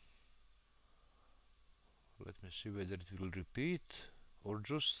me see whether it will repeat or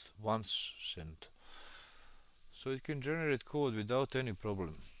just once sent. So it can generate code without any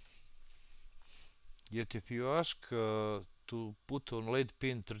problem. Yet if you ask to put on LED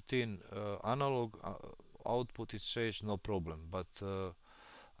pin 13 analog output, it says no problem. But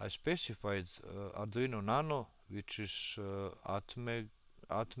I specified Arduino Nano, which is Atmel,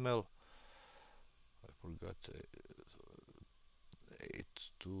 I forgot,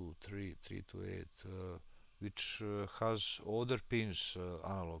 823328, which has other pins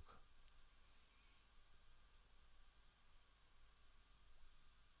analog.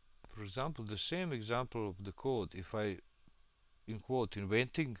 For example, the same example of the code, if I in quote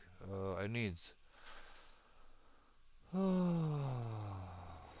inventing, I need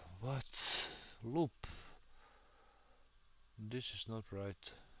what loop? This is not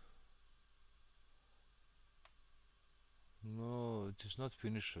right. No, it is not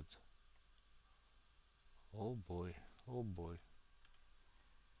finished. Oh boy, oh boy.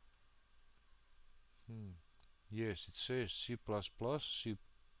 Hmm. Yes, it says C++, C,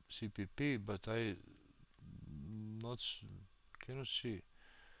 CPP, but I not cannot see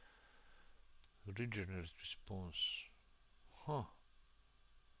regenerate response. Huh?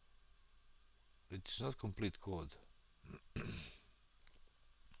 It's not complete code,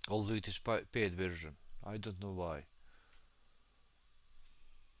 although it is paid version. I don't know why.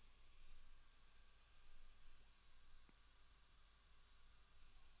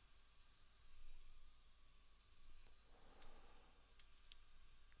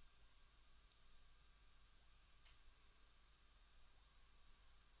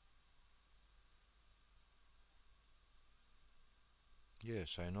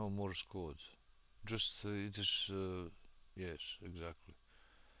 Yes, I know Morse code. Just it is yes, exactly.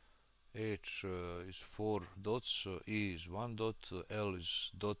 H is 4 dots, E is 1 dot, L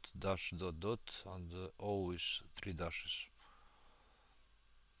is dot, dash, dot, dot, and O is 3 dashes.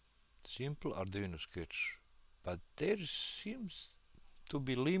 Simple Arduino sketch. But there seems to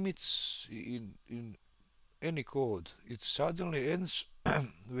be limits in any code. It suddenly ends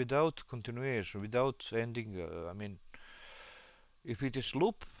without continuation, without ending. I mean, if it is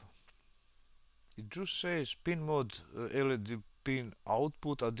loop, it just says pin mode LED pin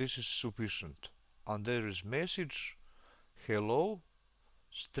output, and this is sufficient. And there is message hello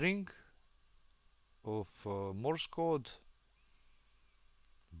string of Morse code,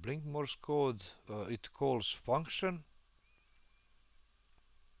 blink Morse code. It calls function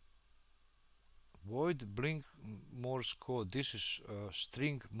void blink Morse code. This is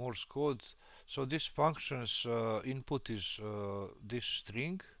string Morse code. So this function's input is this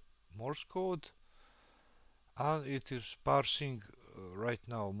string Morse code, and it is parsing right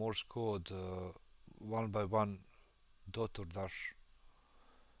now Morse code one by one dot or dash.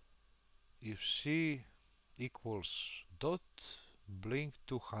 If C equals dot, blink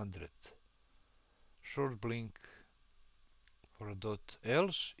 200. Short blink for a dot.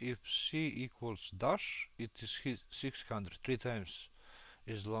 Else, if C equals dash, it is 600, 3 times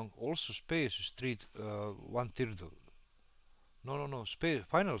is long. Also space is 1/3. No, space,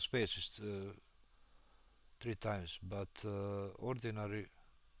 final space is 3 times, but ordinary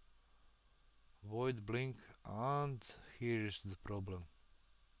void blink, and here is the problem.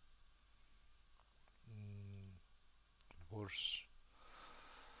 Worse.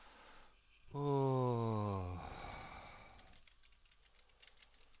 Oh.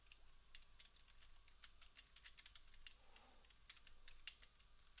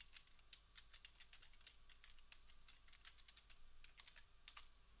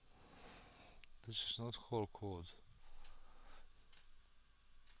 This is not whole code.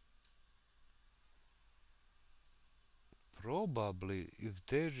 Probably, if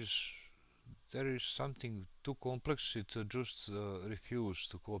there is something too complex, it just refuse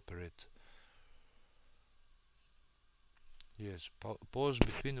to cooperate. Yes, pause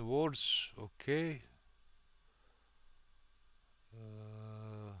between words. Okay.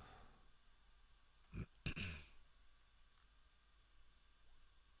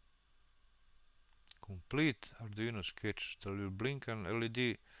 Complete Arduino sketch. There will blink an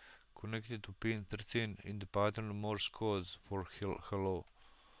LED connected to pin 13 in the pattern Morse code for hello.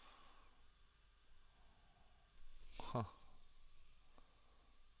 Huh.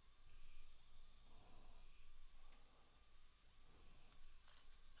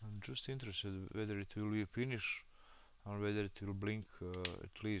 I'm just interested whether it will be finished and whether it will blink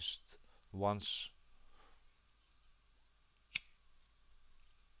at least once.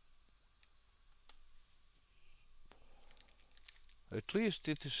 At least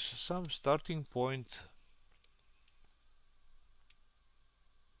it is some starting point.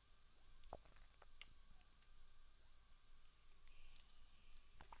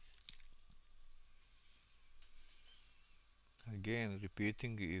 Again,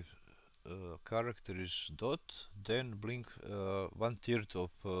 repeating, if character is dot, then blink 1/3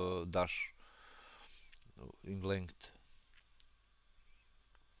 of dash in length.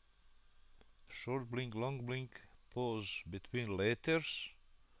 Short blink, long blink, pause between letters.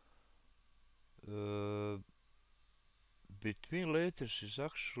 Between letters is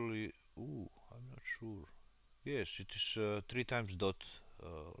actually, I'm not sure. Yes, it is 3 times dot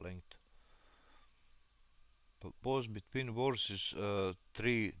length. Pause between words is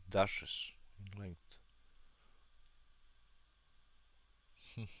 3 dashes in length.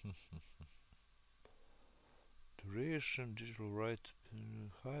 Duration, digital write,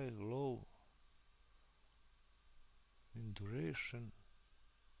 high, low, in duration.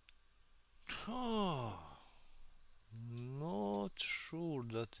 Not sure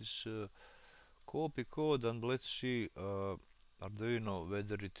that is copy code, and let's see Arduino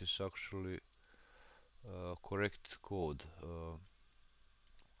whether it is actually correct code.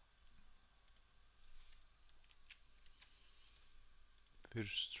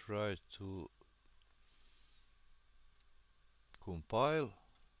 First try to compile.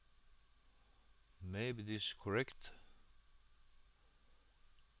 Maybe this is correct.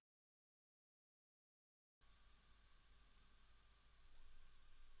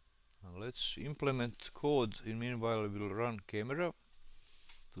 Let's implement code. In meanwhile, we will run camera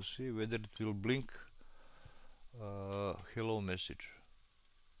to see whether it will blink hello message.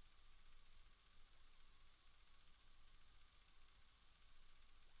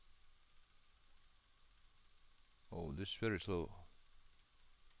 Oh, this is very slow.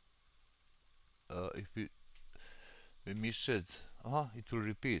 If we We missed it. It will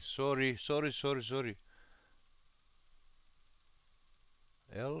repeat. Sorry, sorry, sorry, sorry.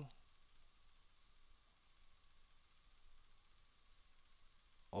 L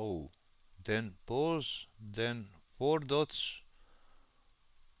O. Then pause. Then four dots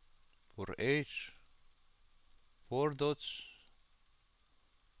for H. Four dots.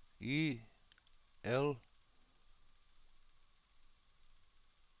 E L.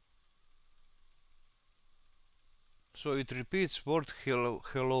 So it repeats word hello.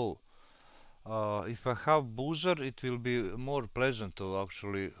 Hello. If I have boozer, it will be more pleasant to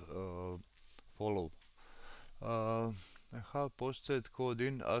actually follow. Uh, I have posted code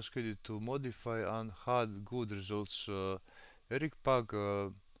in, asked it to modify and had good results. Eric Pag,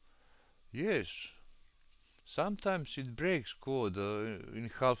 yes, sometimes it breaks code in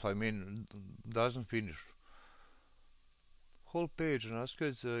half, I mean, doesn't finish. Whole page and asked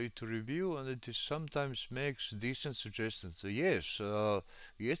it to review, and it is sometimes makes decent suggestions. Yes,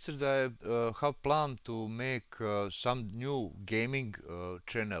 yesterday I have planned to make some new gaming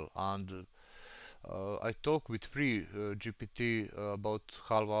channel, and I talk with free GPT about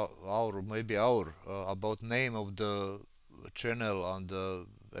half hour, maybe hour, about name of the channel and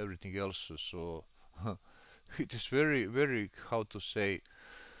everything else. So it is very, very, how to say,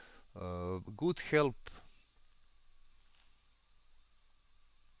 good help.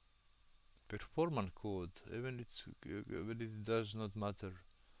 Performance code, even it does not matter.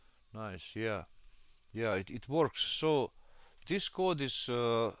 Nice, yeah, yeah, it works. So this code is,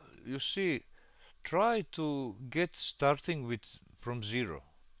 you see, try to get starting with from zero.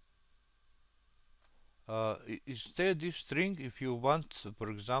 Instead this string, if you want, for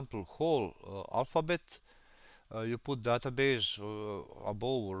example, whole alphabet, you put database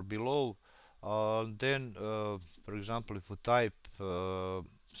above or below. Then, for example, if you type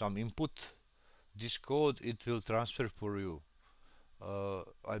some input, this code, it will transfer for you.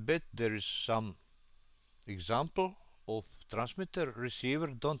 I bet there is some example of transmitter receiver.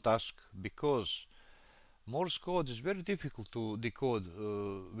 Don't ask, because Morse code is very difficult to decode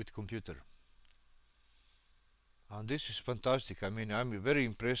with computer. And this is fantastic. I mean, I'm very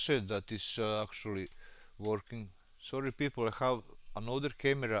impressed that it's actually working. Sorry, people, I have another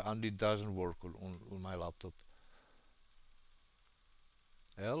camera and it doesn't work on my laptop.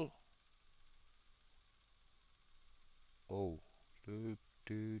 L O. Doot,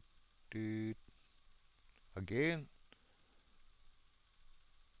 doot, doot. Again.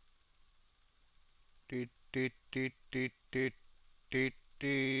 Doot, doot, doot, doot, doot, doot,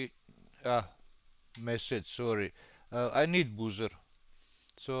 doot. Ah, message. Sorry. I need buzzer,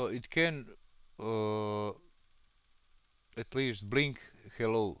 so it can uh, at least blink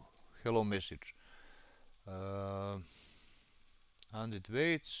hello message. Uh, and it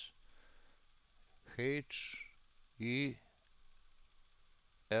waits. H E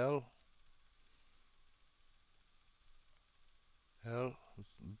L L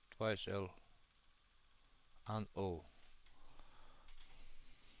twice L and O.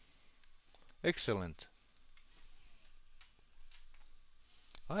 Excellent.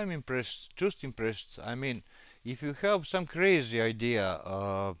 I'm impressed, just impressed. I mean, if you have some crazy idea,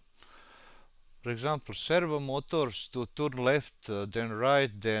 for example, servo motors to turn left, then right,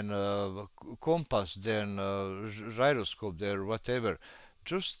 then compass, then gyroscope, there, whatever.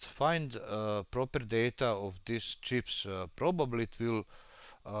 Just find proper data of these chips. Probably it will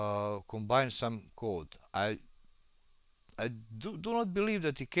combine some code. I do not believe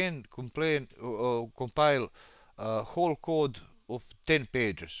that you can compile whole code of 10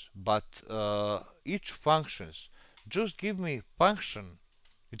 pages, but each functions. Just give me function,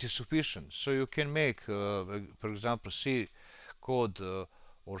 it is sufficient. So you can make, for example, C code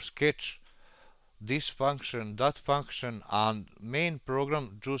or sketch this function, that function, and main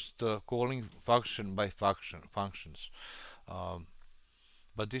program just calling function by functions. Um,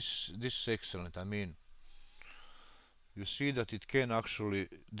 but this is excellent. I mean, you see that it can actually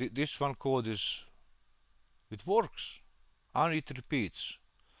this one code is it works and it repeats.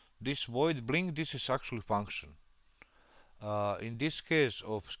 This void blink, this is actually function. In this case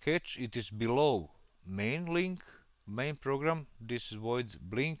of sketch, it is below main link, main program. This is void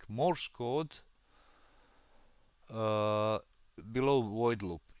blink Morse code below void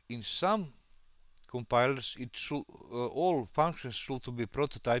loop. In some compilers, it should all functions should to be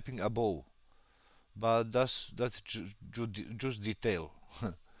prototyping above, but that's just detail.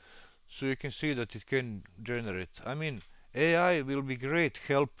 So you can see that it can generate. I mean, AI will be great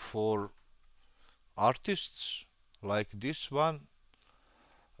help for artists like this one,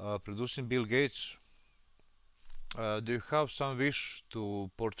 producing Bill Gates. Do you have some wish to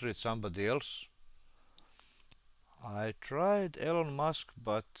portray somebody else? I tried Elon Musk,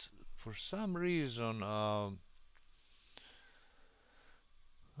 but for some reason, from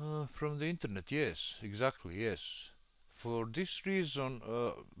the internet, yes, exactly, yes. For this reason,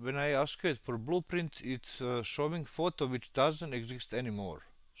 when I ask it for blueprint, it's showing photo which doesn't exist anymore.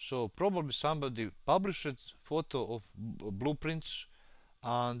 So probably somebody published photo of blueprints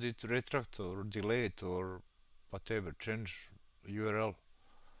and it retract or delete or whatever, change URL.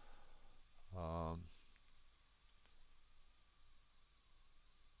 Um,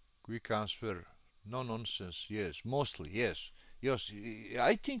 Quick answer, no nonsense, yes, mostly, yes. Yes,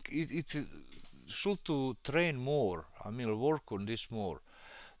 I think it should to train more, I mean work on this more.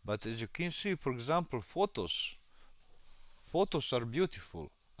 But as you can see, for example, photos are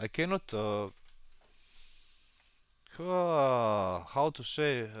beautiful. I cannot, how to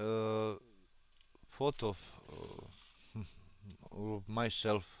say, photo of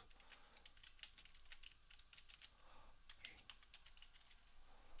myself.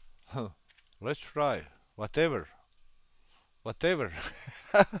 Let's try, whatever, whatever,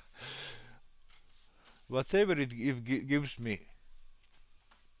 whatever it gives me.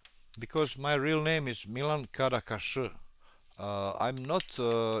 Because my real name is Milan Karakash. I'm not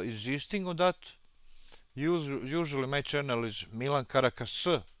insisting on that. Usually my channel is Milan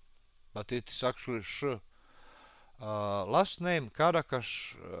Karakash, but it is actually Sh. Last name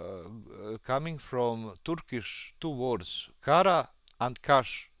Karakash coming from Turkish two words, Kara and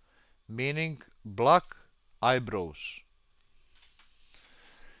Kash, meaning black eyebrows.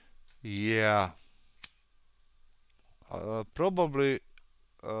 Yeah, probably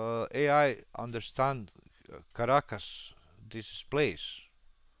AI understand Caracas, this place.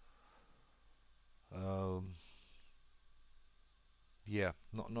 Um, yeah,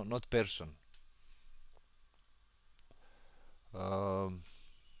 not person. Um,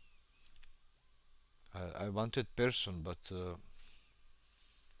 I wanted person, but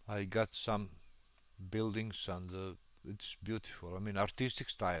I got some buildings and it's beautiful. I mean, artistic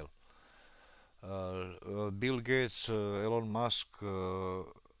style. Bill Gates, Elon Musk.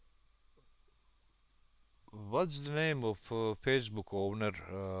 What's the name of Facebook owner?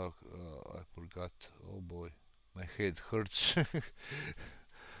 I forgot. Oh boy, my head hurts.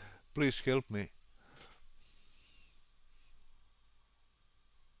 Please help me.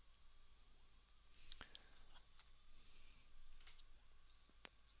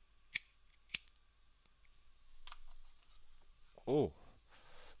 Oh,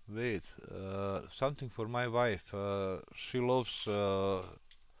 wait. Something for my wife. She loves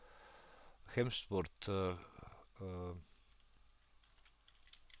Hemsworth. Uh,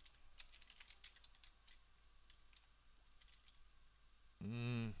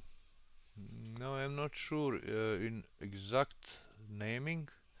 mm, no, I'm not sure in exact naming,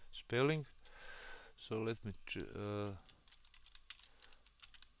 spelling. So let me.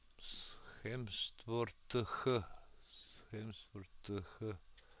 Hemsworth. Hemsworth.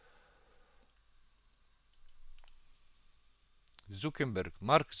 Zuckerberg.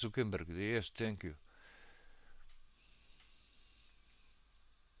 Mark Zuckerberg. Yes, thank you.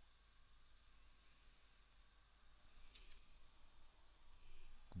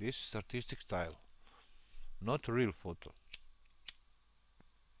 This is artistic style, not real photo.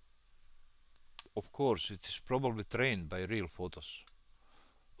 Of course, it is probably trained by real photos.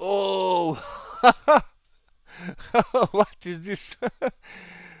 Oh, what is this?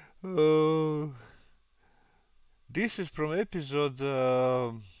 Oh, this is from episode.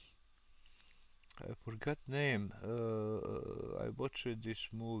 I forgot name. I watched this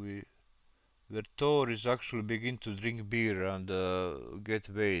movie where Thor is actually begin to drink beer and get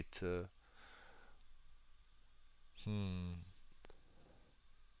weight. Hmm.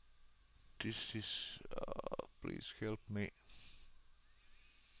 This is. Please help me.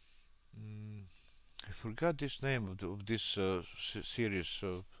 Mm, I forgot this name of this series.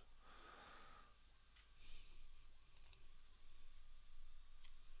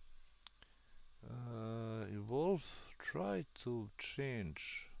 Evolve. Try to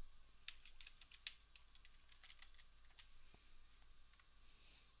change.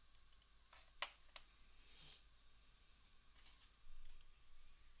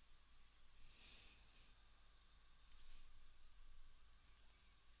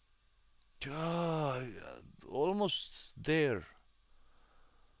 Ah, almost there,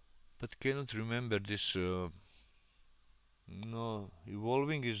 but cannot remember this. No,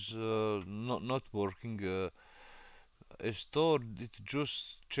 evolving is not working. A store it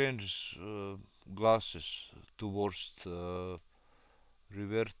just changes glasses towards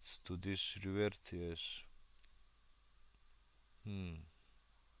revert to this revert. Yes. Hmm.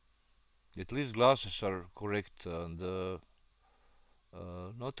 At least glasses are correct, and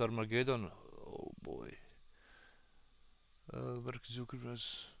not Armageddon. Oh boy. Mark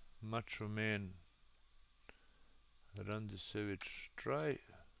Zuckerberg's Macho Man, Randy Savage. Try.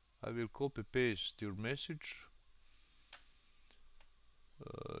 I will copy paste your message.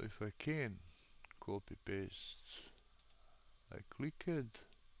 If I can copy paste. I click it.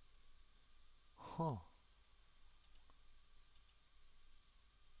 Huh.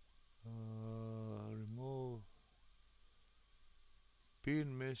 Remove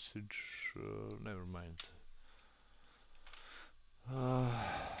pin message. Never mind.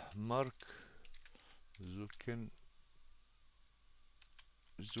 Mark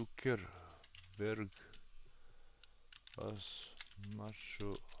Zuckerberg as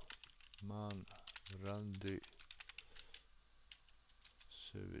Macho Man Randy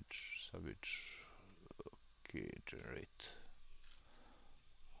Savage. Okay, generate.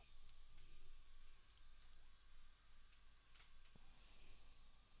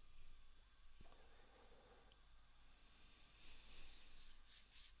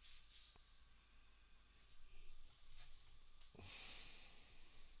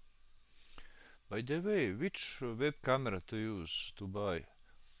 By the way, which web camera to use to buy?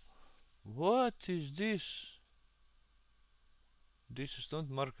 What is this? This is not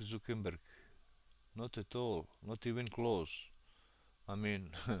Mark Zuckerberg. Not at all. Not even close. I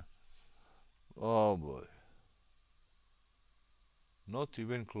mean, oh boy. Not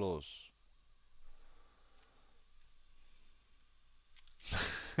even close.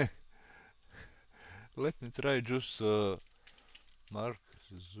 Let me try just Mark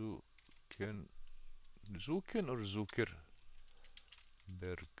Zucken. Zucken or Zuckerberg?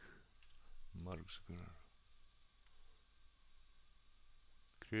 Mark Zuckerberg.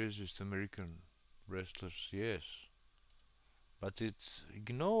 Craziest American wrestlers, yes. But it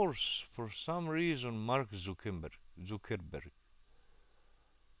ignores for some reason Mark Zuckerberg.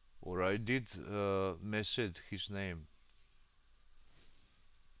 Or I did message his name.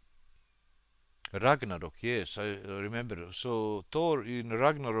 Ragnarok, yes, I remember. So Thor in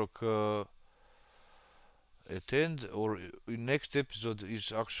Ragnarok at end or in next episode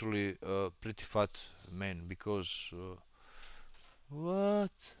is actually a pretty fat man because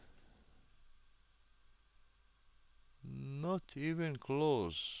what? Not even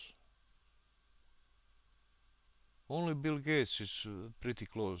close. Only Bill Gates is pretty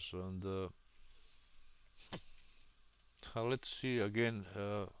close, and let's see again.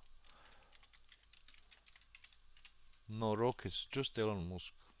 No rockets, just Elon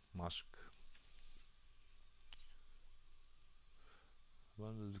Musk.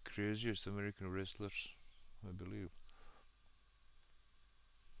 One of the craziest American wrestlers, I believe.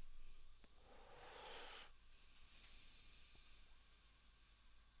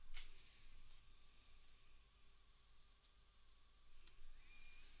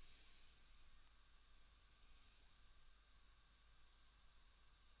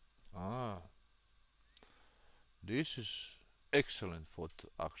 Ah, this is excellent photo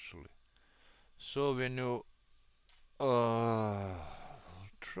actually. So when you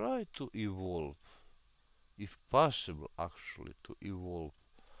try to evolve, if possible, actually to evolve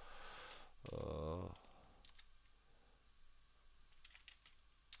uh,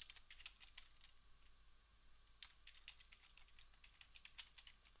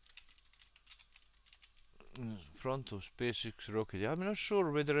 in front of SpaceX rocket. I'm not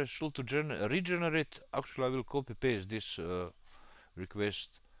sure whether I should to regenerate. Actually, I will copy paste this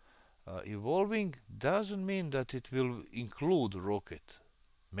request. Evolving doesn't mean that it will include rocket.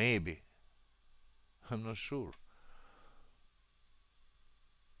 Maybe. I'm not sure.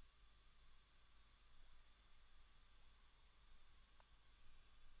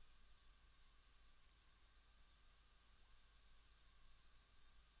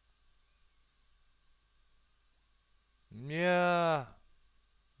 Yeah,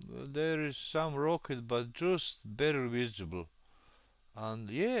 there is some rocket, but just barely visible. And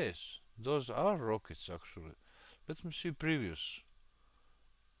yes, those are rockets actually. Let me see previous.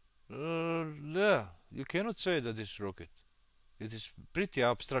 Yeah, you cannot say that this rocket. It is pretty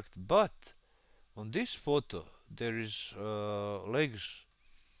abstract, but on this photo there is legs,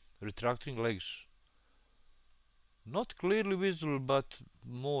 retracting legs. Not clearly visible, but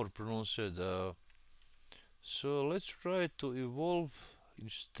more pronounced. So let's try to evolve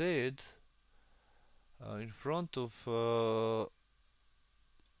instead in front of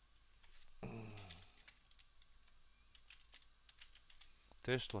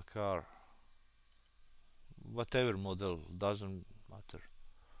Tesla car, whatever model, doesn't matter.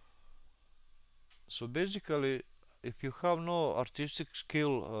 So basically, if you have no artistic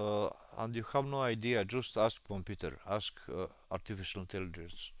skill, and you have no idea, just ask computer, ask artificial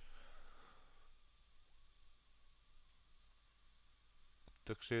intelligence.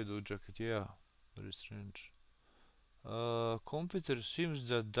 Tuxedo jacket, yeah, very strange. Computer seems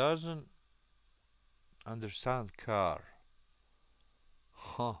that doesn't understand car.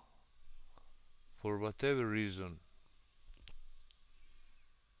 Huh, for whatever reason.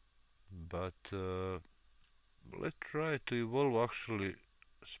 But let's try to evolve actually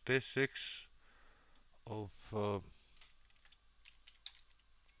SpaceX of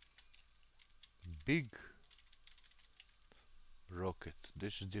big rocket.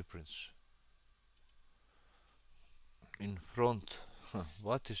 This is difference. In front.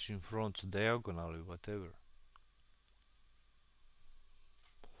 What is in front? Diagonally, whatever.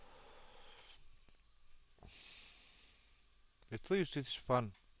 At least it is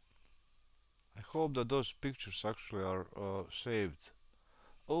fun. I hope that those pictures actually are saved.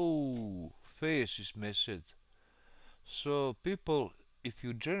 Oh, face is messed. So people, if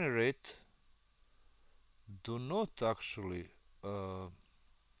you generate, do not actually. Uh,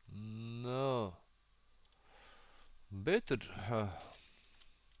 no. Better.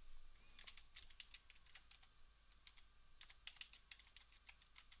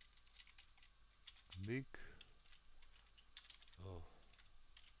 Big. Oh.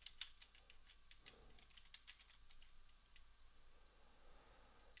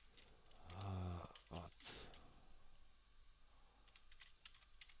 What?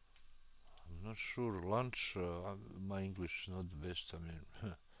 I'm not sure. Lunch. My English is not the best. I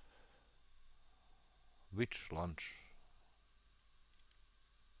mean, which lunch?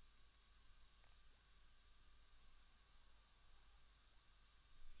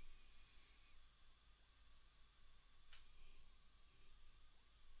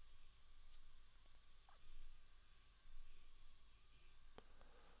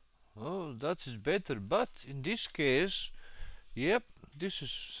 Oh, that is better. But in this case, yep, this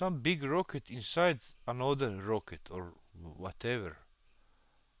is some big rocket inside another rocket or whatever.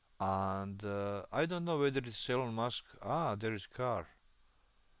 And I don't know whether it's Elon Musk. Ah, there is car.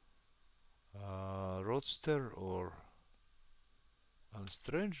 Roadster or a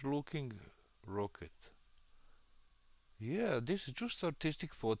strange looking rocket. Yeah, this is just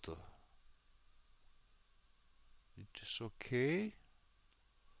artistic photo. It is okay.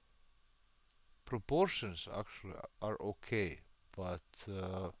 Proportions actually are okay, but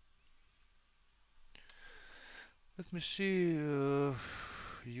let me see.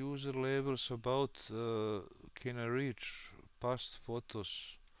 User labels about can I reach past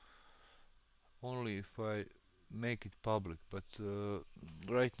photos only if I make it public, but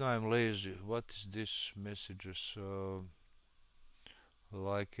right now I'm lazy. What is this messages?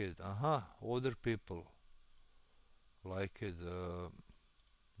 Like it. Aha, other people like it.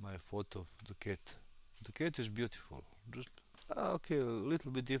 My photo of the cat. The cat is beautiful. Just okay, a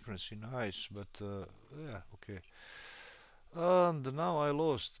little bit difference in eyes, but yeah, okay. And now I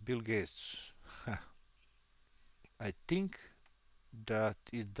lost Bill Gates. I think that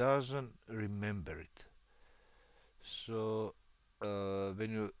it doesn't remember it. So when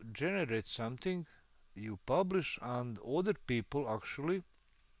you generate something, you publish, and other people actually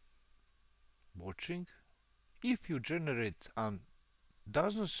watching. If you generate and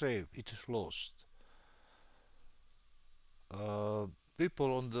doesn't save, it is lost. Uh,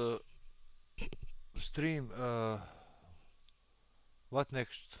 People on the stream, what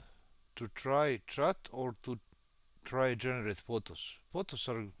next? To try chat or to try generate photos? Photos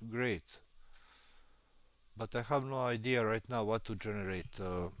are great, but I have no idea right now what to generate.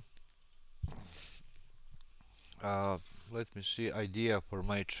 Uh, Let me see idea for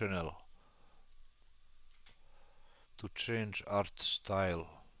my channel to change art style.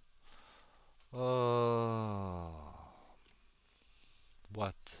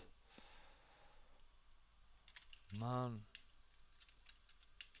 What? Man,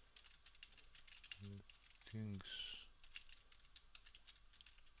 things.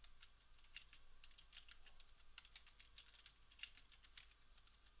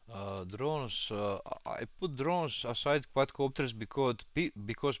 Drones. I put drones aside quadcopters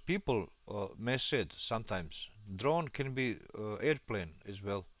because people mess it sometimes. Drone can be airplane as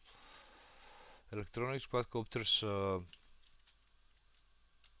well. Electronics quadcopters,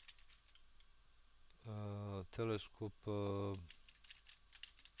 telescope,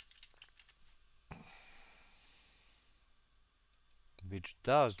 which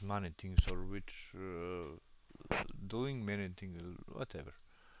does many things or which doing many things, whatever.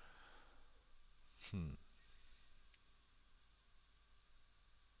 Hmm.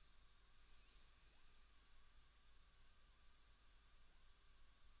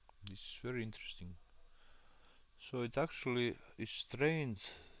 This is very interesting. So it actually is trained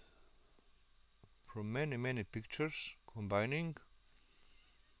from many pictures combining.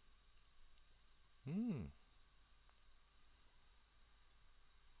 Hmm.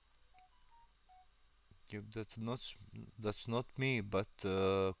 Yeah, that's not me, but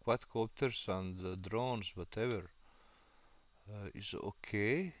quadcopters and drones, whatever, is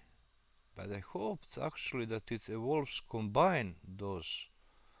okay. But I hope actually that it evolves combine those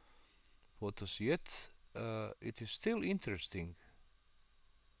photos. Yet it is still interesting.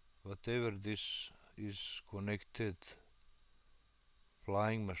 Whatever this is connected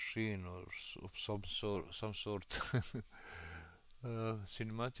flying machine or of some sort.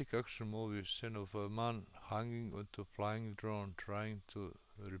 Cinematic action movie scene of a man hanging onto a flying drone trying to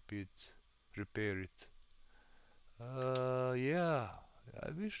repair it. Yeah,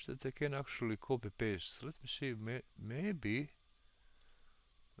 I wish that I can actually copy paste. Let me see, maybe.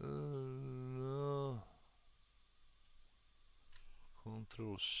 No.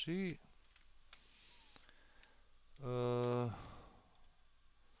 Control C. Uh,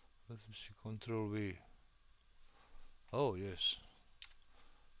 Let me see, Control V. Oh, yes.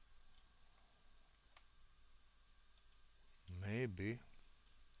 Maybe.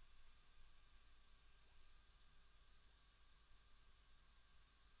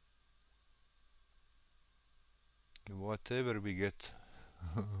 Whatever we get.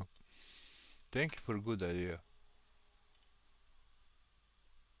 Thank you for a good idea.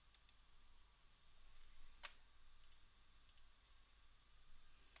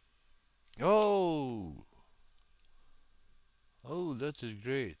 Oh! Oh, that is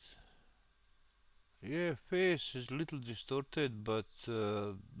great. Yeah, face is a little distorted, but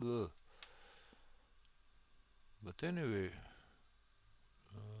anyway,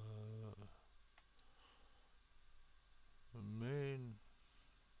 uh, main,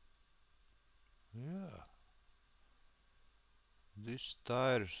 yeah, these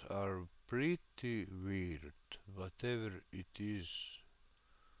tires are pretty weird. Whatever it is,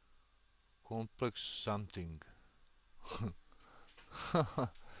 complex something.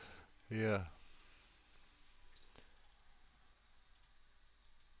 Yeah.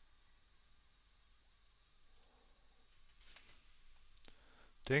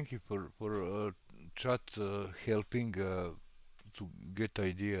 Thank you for chat helping to get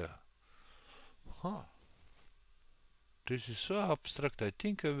idea. Huh. This is so abstract. I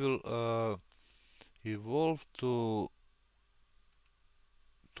think I will evolve to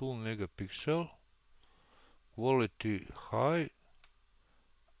 2 megapixel, quality high,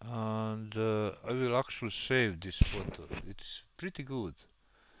 and I will actually save this photo. It's pretty good.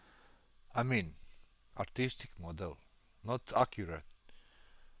 I mean, artistic model, not accurate.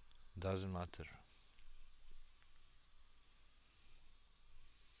 Doesn't matter.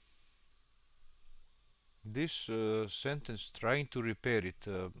 This sentence, trying to repair it,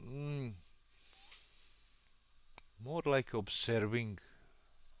 more like observing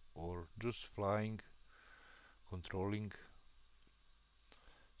or just flying, controlling.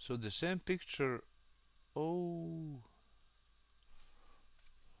 So the same picture. Oh,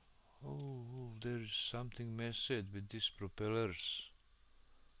 oh, there's something messed with these propellers.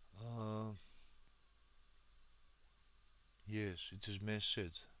 Uh, yes, it is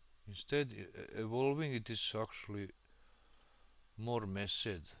messed. Instead, evolving, it is actually more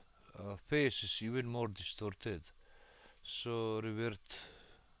messed. Face is even more distorted. So revert,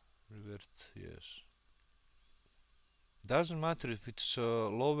 yes. Doesn't matter if it's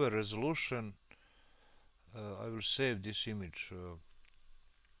lower resolution. I will save this image.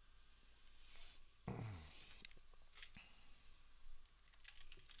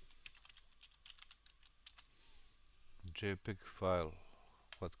 JPEG file,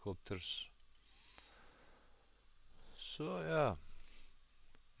 quadcopters. So yeah,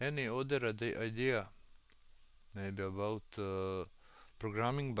 any other idea maybe about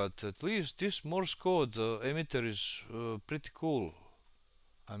programming, but at least this Morse code emitter is pretty cool.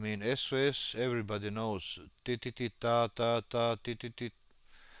 I mean, SOS everybody knows. T T T ta ta ta T T T.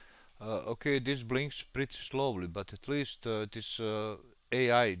 Okay, this blinks pretty slowly, but at least it is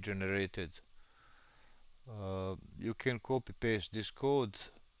AI generated. You can copy paste this code.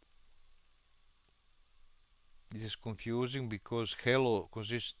 This is confusing because hello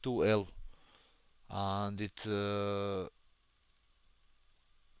consists 2L and it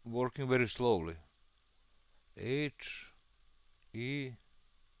working very slowly. H E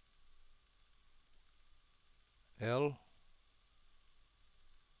L,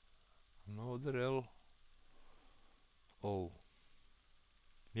 another L O.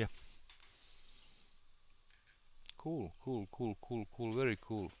 Yeah, cool, very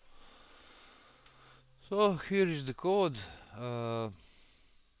cool. So here is the code. Uh,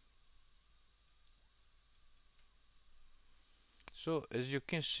 so as you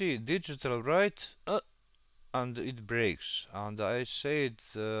can see, digital write and it breaks. And I said,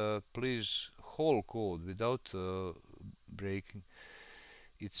 please whole code without breaking.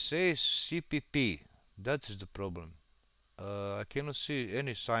 It says CPP. That is the problem. I cannot see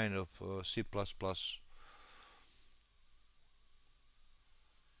any sign of C++.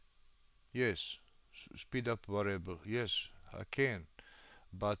 Yes, speed up variable. Yes, I can.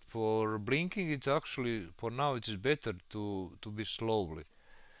 But for blinking, it's actually for now it is better to be slowly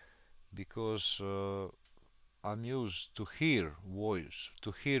because I'm used to hear voice,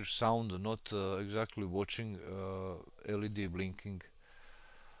 to hear sound, not exactly watching LED blinking.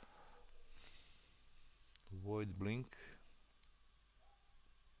 Void blink.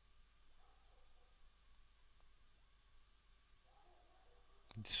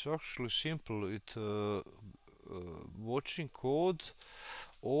 It's actually simple. It watching code,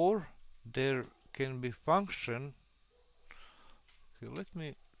 or there can be function. Okay, let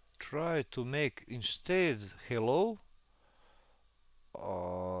me try to make instead hello.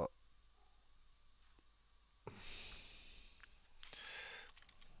 Uh,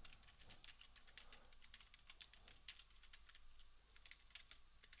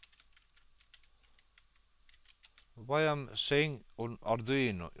 why I'm saying on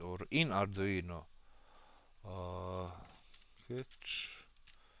Arduino or in Arduino. Uh, Fetch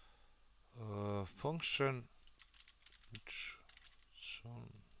function which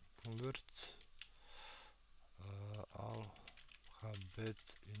some convert alphabet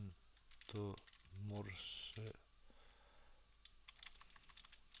into Morse.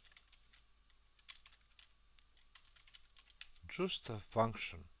 Just a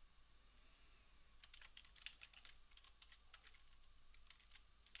function.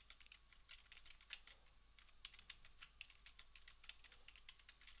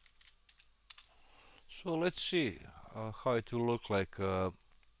 So let's see how it will look like to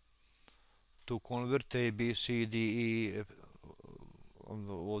convert A, B, C, D, E on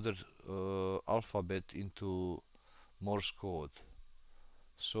the other alphabet into Morse code.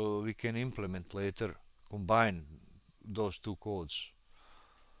 So we can implement later, combine those two codes,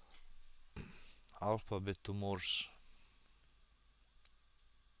 alphabet to Morse.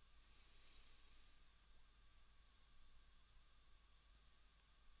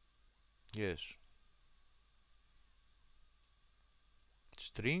 Yes.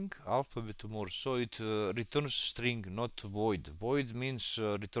 String, alphabet to Morse. So it returns string, not void. Void means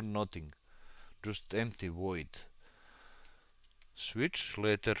return nothing, just empty void. Switch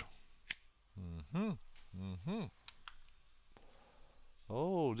later. Mm-hmm. Mm-hmm.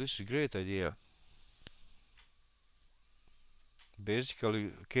 Oh, this is a great idea.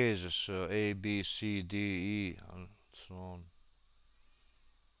 Basically cases A, B, C, D, E, and so on.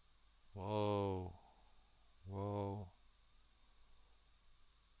 Whoa, whoa.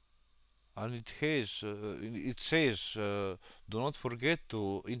 And it says, do not forget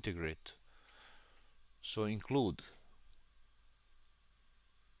to integrate. So include.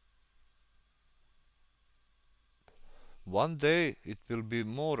 One day it will be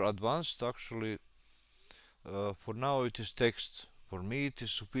more advanced actually. For now it is text. For me it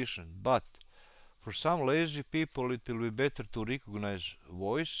is sufficient. But for some lazy people it will be better to recognize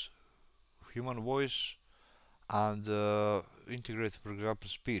voice, human voice, and integrate, for example,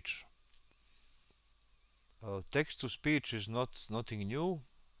 speech. Text to speech is not nothing new.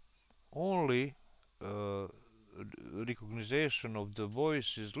 Only recognition of the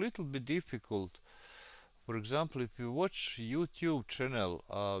voice is a little bit difficult. For example, if you watch YouTube channel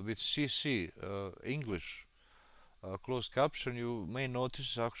with CC English closed caption, you may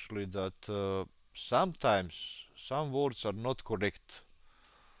notice actually that sometimes some words are not correct.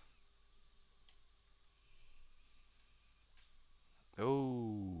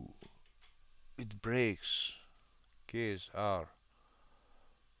 Oh, it breaks. Case R.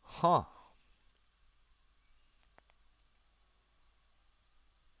 Huh.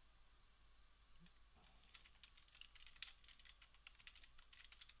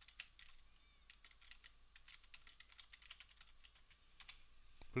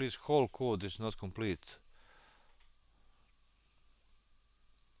 Please, whole code is not complete.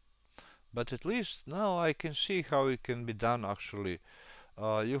 But at least now I can see how it can be done actually.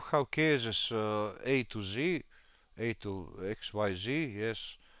 You have cases A to Z, A to X, Y, Z,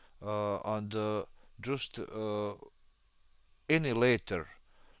 yes, and just any letter.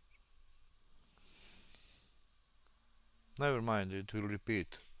 Never mind, it will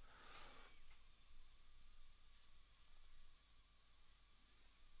repeat.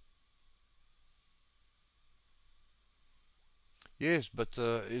 Yes, but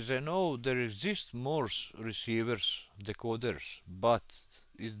as I know, there exist Morse receivers, decoders, but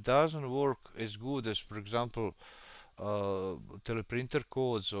it doesn't work as good as, for example, teleprinter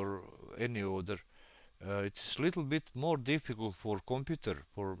codes or any other. It's a little bit more difficult for computer,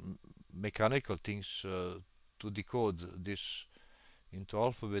 for mechanical things to decode this into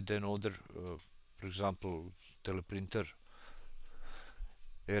alphabet than other, for example, teleprinter,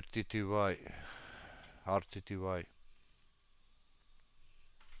 RTTY, RTTY.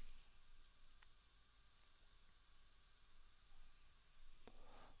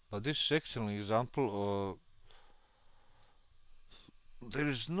 But this is excellent example. There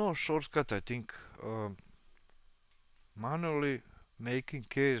is no shortcut, I think. Manually making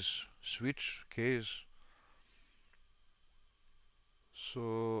case, switch case.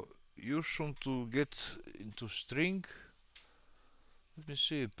 So you should to get into string. Let me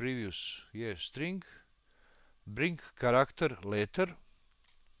see previous. Yeah, string. Bring character later,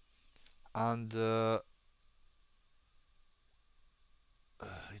 and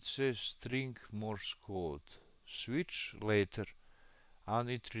it says string Morse code. Switch later, and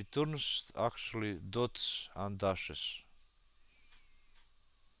it returns actually dots and dashes.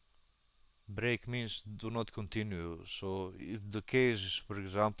 Break means do not continue. So if the case is, for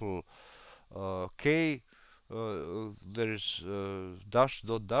example, k, there is dash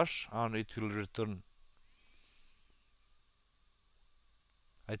dot dash, and it will return.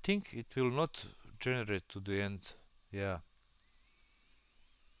 I think it will not generate to the end. Yeah.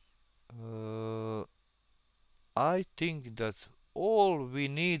 Uh, I think that all we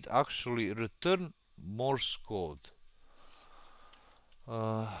need actually return Morse code.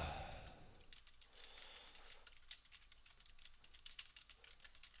 Uh,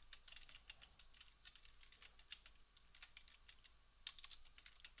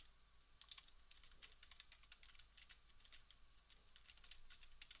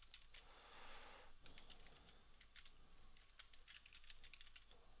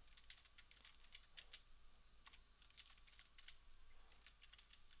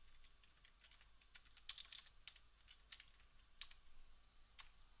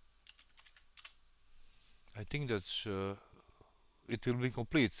 I think that's it will be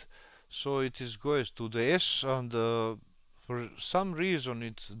complete. So it is goes to the S, and for some reason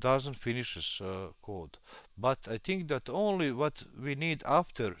it doesn't finishes code. But I think that only what we need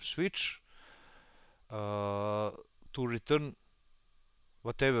after switch to return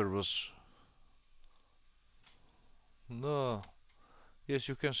whatever was. No. Yes,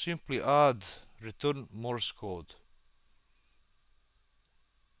 you can simply add return Morse code.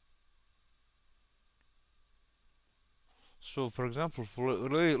 So for example, for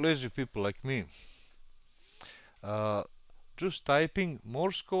lazy people like me, uh, just typing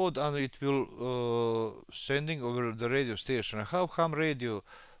Morse code and it will sending over the radio station. I have ham radio,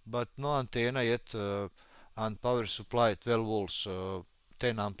 but no antenna yet, and power supply 12 volts,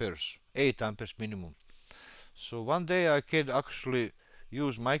 10 amperes, 8 amperes minimum. So one day I can actually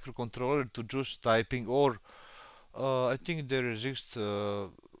use microcontroller to just typing, or I think there exist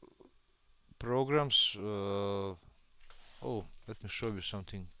programs. Oh, let me show you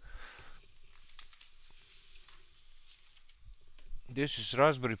something. This is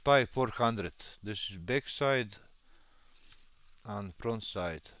Raspberry Pi 400. This is back side and front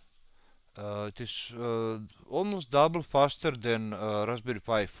side. It is almost double faster than Raspberry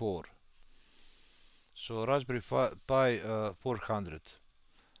Pi 4. So Raspberry Pi 400.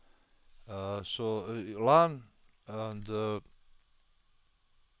 So LAN and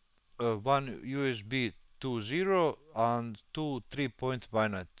one USB 2.0 and two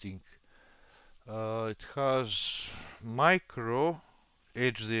 3.1, I think. It has micro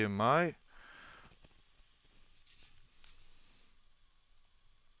HDMI.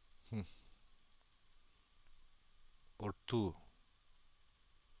 Or two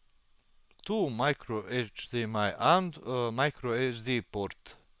micro HDMI and micro SD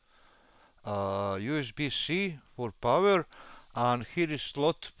port. USB-C for power, and here is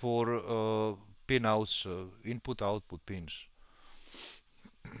slot for pin outs, input output pins.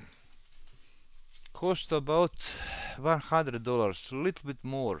 Cost about $100, a little bit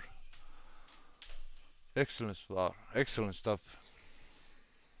more. Excellent stuff.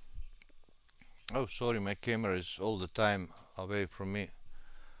 Oh, sorry, my camera is all the time away from me.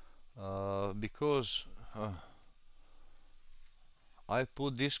 Because I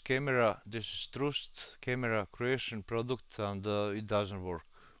put this camera, this is Trust camera creation product, and it doesn't work.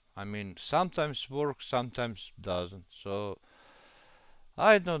 I mean, sometimes works, sometimes doesn't. So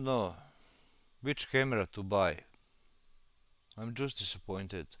I don't know which camera to buy. I'm just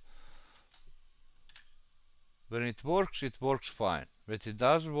disappointed. When it works fine. When it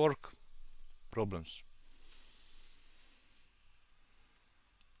doesn't work, problems.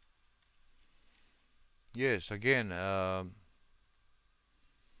 Yes, again,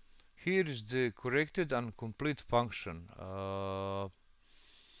 here is the corrected and complete function.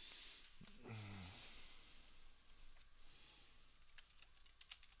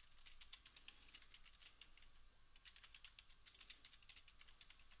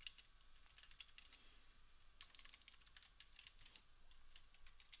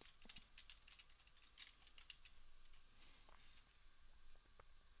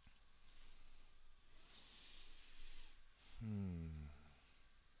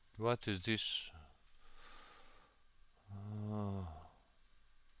 What is this? Uh,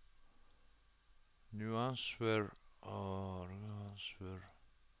 New answer. New answer.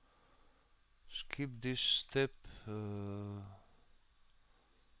 Skip this step.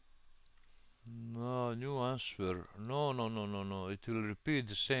 No, new answer. No, no, no, no, no. It will repeat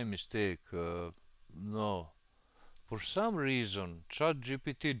the same mistake. No. For some reason,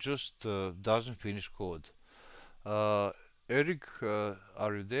 ChatGPT just doesn't finish code. Uh, Eric,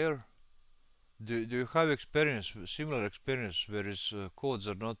 are you there? Do you have experience, similar experience, where his codes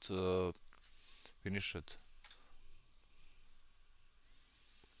are not finished?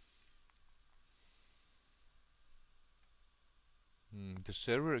 The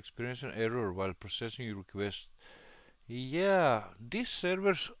server experiencing error while processing your request. Yeah, these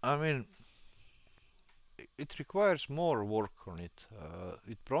servers, I mean, it requires more work on it.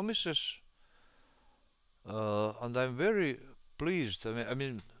 It promises, and I'm very pleased. I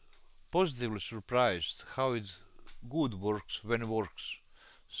mean, positively surprised how it good works when it works.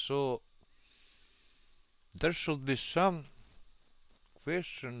 So there should be some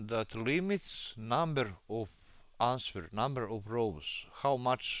question that limits number of number of rows, how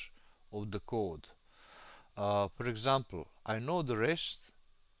much of the code. For example, I know the rest.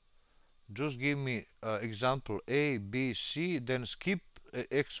 Just give me example A, B, C, then skip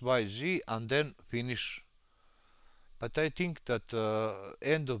X, Y, Z, and then finish. But I think that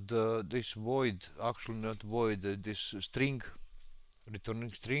end of this void, actually not void, this string,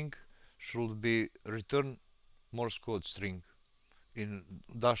 returning string, should be return Morse code string in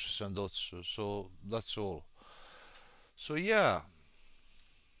dashes and dots. So that's all. So yeah,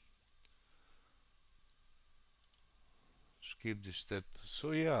 skip this step.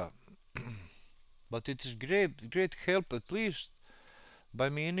 So yeah, but it is great help at least by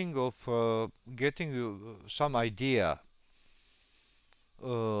meaning of getting you some idea.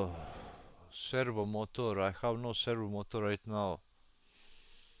 Uh, Servo motor. I have no servo motor right now,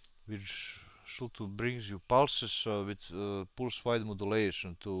 which should brings you pulses with pulse wide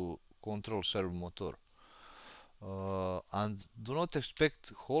modulation to control servo motor. And do not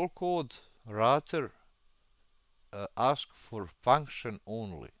expect whole code. Rather, ask for function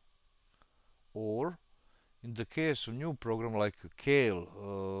only. Or in the case of new program like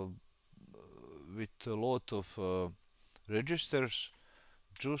Kale with a lot of registers,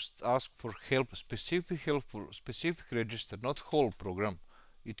 just ask for help for specific register, not whole program.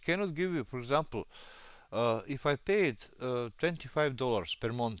 It cannot give you, for example, if I paid $25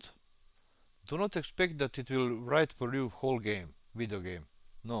 per month, do not expect that it will write for you whole game, video game.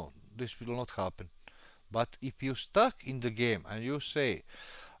 No, this will not happen. But if you stuck in the game and you say,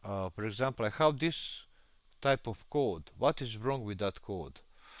 for example, I have this type of code, what is wrong with that code?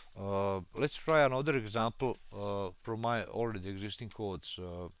 Let's try another example from my already existing codes.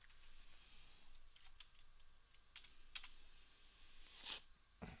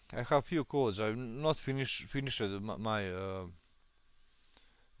 I have few codes. I've not finished my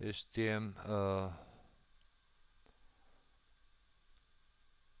STM.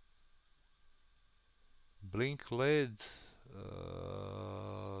 Blink LED,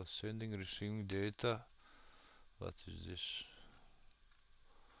 sending receiving data. What is this?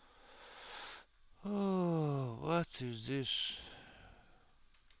 Oh, what is this?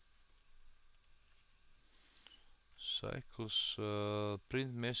 Cycles,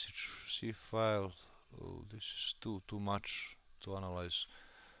 print message, C file. Oh, this is too much to analyze.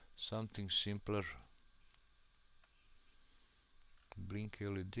 Something simpler. Blink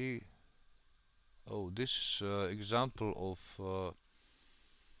LED. Oh, this is example of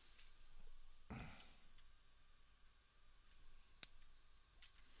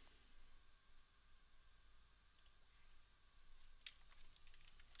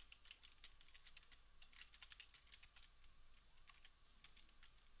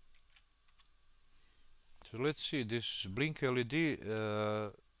so let's see, this blink LED,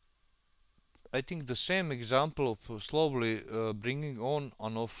 I think the same example of slowly bringing on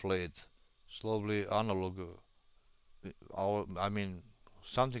and off LED, slowly analog. I mean,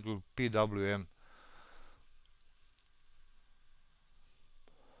 something with PWM.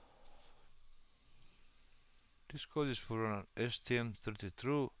 This code is for an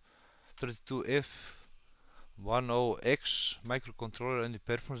STM32F10X microcontroller and it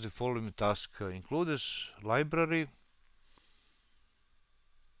performs the following task. Includes library,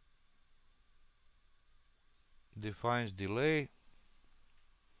 defines delay,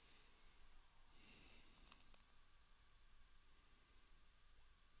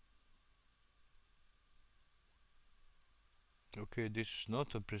 okay, this is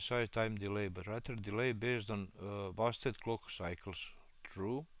not a precise time delay, but rather delay based on wasted clock cycles.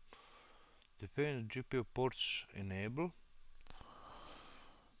 True. Depending GPU ports enable,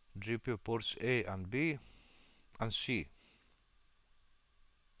 GPU ports A and B and C.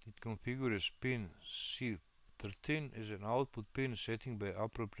 It configures pin C13 as an output pin setting by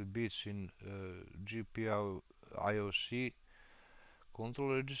appropriate bits in GPU IOC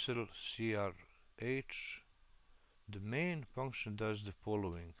control register CRH. The main function does the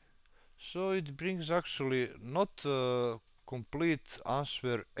following. So it brings actually not a complete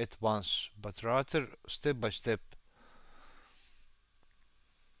answer at once, but rather step by step.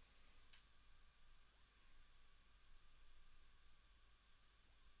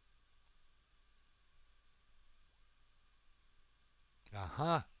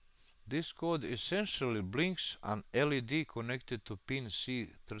 Aha! This code essentially blinks an LED connected to pin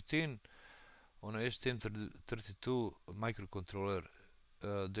C13 on a STM32 microcontroller.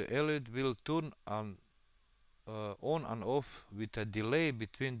 The LED will turn on and off with a delay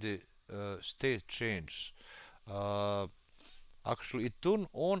between the state changes. Uh, Actually, it turns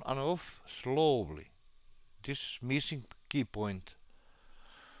on and off slowly. This is missing key point.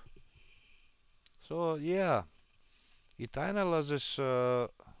 So yeah, it analyzes. Let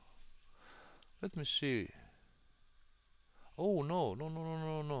me see. Oh no, no, no, no,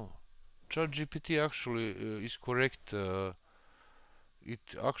 no, no. ChatGPT actually is correct. It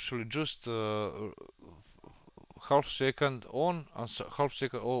actually just half second on and half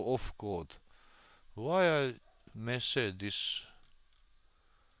second off code. Why I messed this?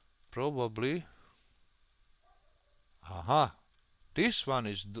 Probably. Aha. This one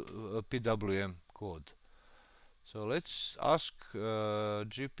is the PWM code. So let's ask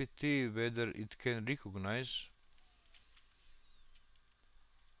GPT whether it can recognize,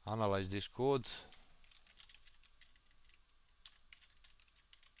 analyze this code.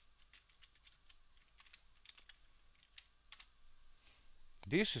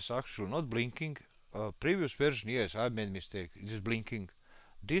 This is actually not blinking. Previous version, yes, I made mistake. It is blinking.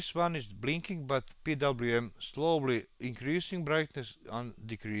 This one is blinking, but PWM slowly increasing brightness and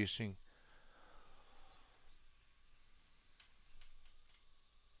decreasing.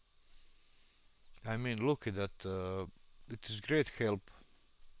 I mean, look at that. It is great help.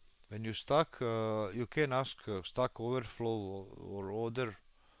 When you stuck, you can ask Stack Overflow or other.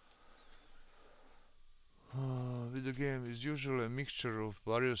 Video game is usually a mixture of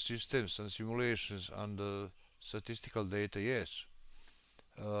various systems and simulations and statistical data. Yes.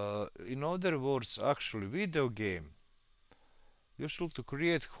 In other words, actually, video game useful to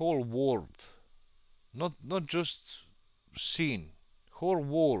create whole world, not just scene, whole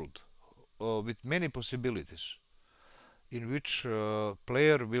world with many possibilities, in which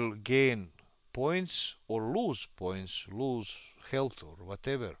player will gain points or lose points, lose health or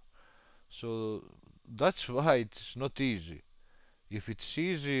whatever. So that's why it's not easy. If it's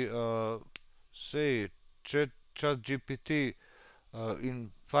easy, say chat GPT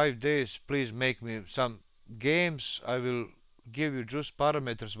in 5 days, please make me some games. I will give you just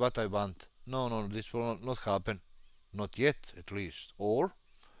parameters what I want. No, no, this will not happen. Not yet, at least. Or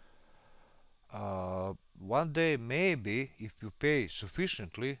one day, maybe, if you pay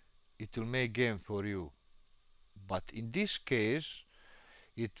sufficiently, it will make game for you. But in this case,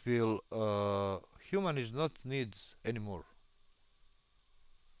 it will human is not need anymore.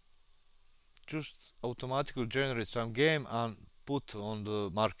 Just automatically generate some game and put on the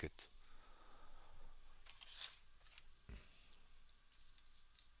market.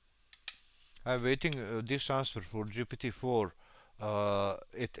 I'm waiting this answer for GPT-4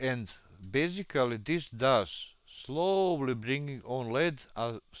 at end. Basically, this does slowly bringing on LED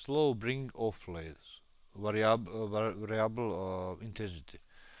and slow bringing off LEDs, variable intensity.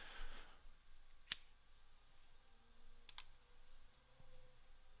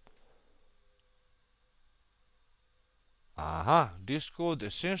 Aha, this code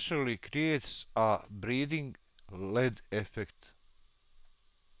essentially creates a breathing LED effect.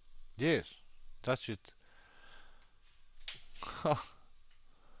 Yes, that's it.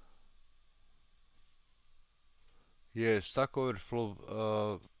 Yes, Stack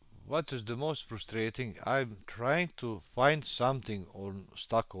Overflow. What is the most frustrating? I'm trying to find something on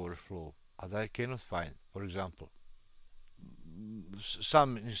Stack Overflow and I cannot find. For example,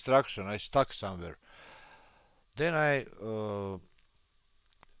 some instruction I stuck somewhere. Then I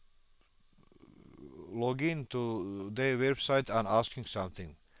log in to their website and asking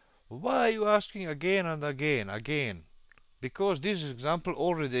something. Why are you asking again and again? Because this example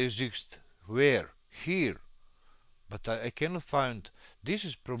already exists. Where? Here. But I cannot find. This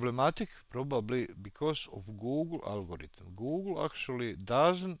is problematic probably because of Google algorithm. Google actually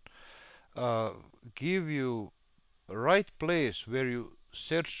doesn't uh, give you right place where you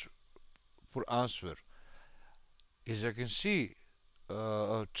search for answer. As I can see,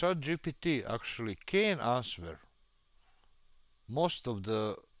 ChatGPT actually can answer most of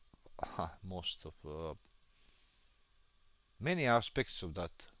the most of many aspects of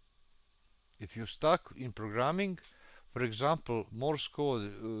that. If you stuck in programming, for example, Morse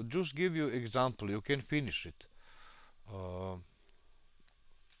code, just give you example, you can finish it. Uh,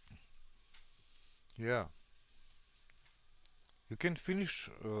 yeah, you can finish,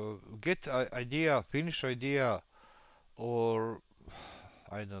 get idea, finish idea, or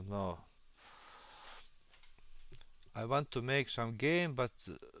I don't know. I want to make some game, but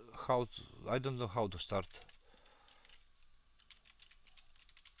I don't know how to start.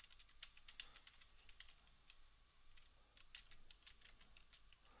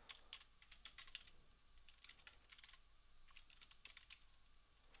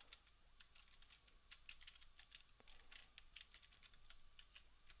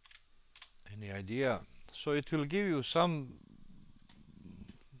 Any idea? So it will give you some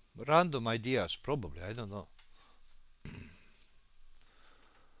random ideas, probably. I don't know.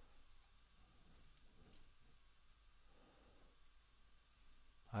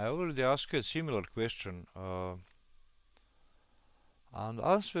 I already asked a similar question, and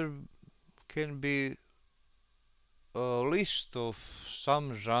answer can be a list of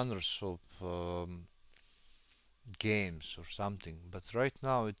some genres of games or something, but right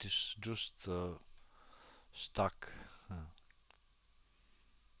now it is just stuck.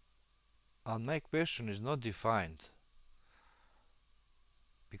 And my question is not defined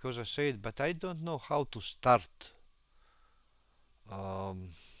because I said, but I don't know how to start. Um,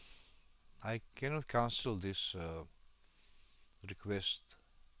 I cannot cancel this request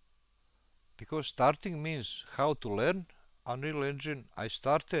because starting means how to learn Unreal Engine. I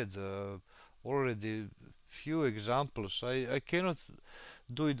started already few examples. I cannot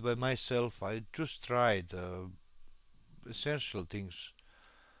do it by myself. I just tried essential things.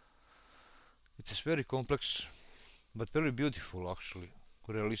 It is very complex, but very beautiful actually,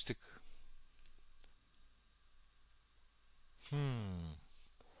 realistic. Hmm.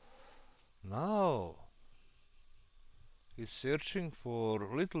 Now it's searching for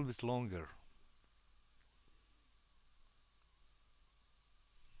a little bit longer.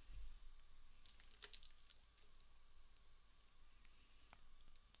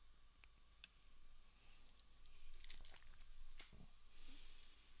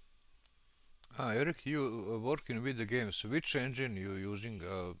 Eric, you working with the games. Which engine you using?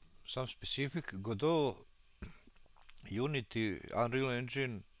 Some specific Godot, Unity, Unreal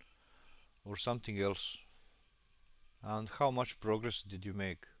Engine, or something else? And how much progress did you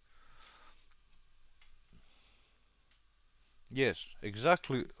make? Yes,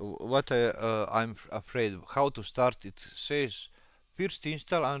 exactly what I'm afraid. How to start? It says first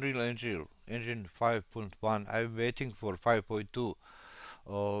install Unreal Engine 5.1. I'm waiting for 5.2.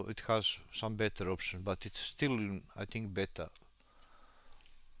 It has some better option, but it's still in, I think, beta.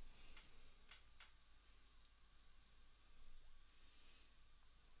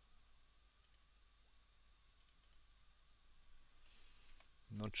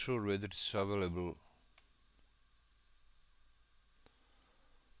 Not sure whether it's available.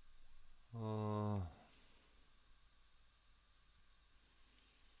 Uh,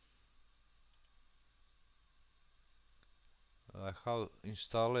 I have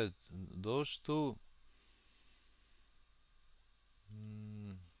installed those two.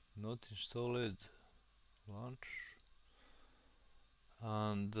 Mm, not installed. Launch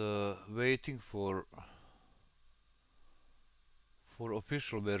and waiting for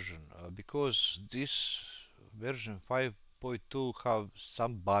official version because this version 5.2 have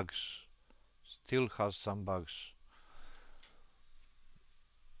some bugs. Still has some bugs.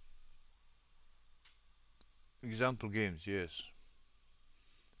 Example games, yes.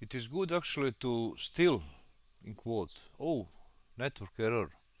 It is good actually to still in quote. Oh, network error.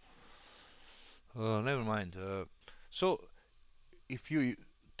 Never mind. So if you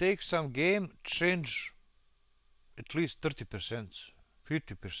take some game, change at least 30%,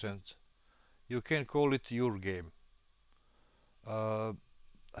 50%, you can call it your game. Uh,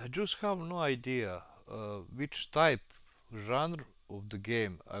 I just have no idea which type, genre of the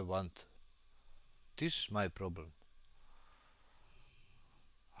game I want. This is my problem.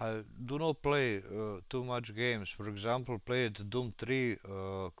 I do not play too much games. For example, played Doom 3,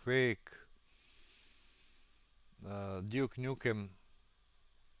 Quake, Duke Nukem,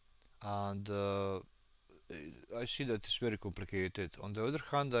 and I see that it's very complicated. On the other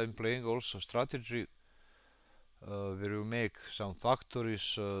hand, I'm playing also strategy, where you make some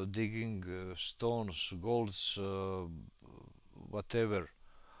factories, digging stones, golds, whatever,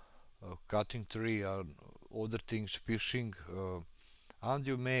 cutting tree and other things, fishing, and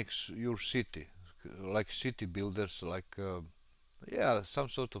you make your city, like city builders, like yeah, some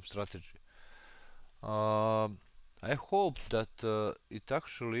sort of strategy. I hope that it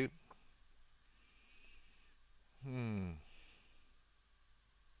actually, hmm,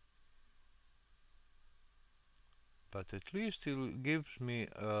 but at least it gives me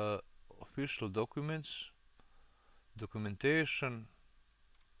official documents, documentation.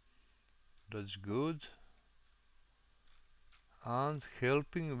 That's good. And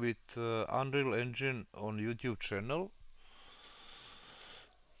helping with Unreal Engine on YouTube channel.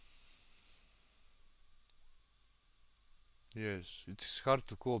 Yes, it is hard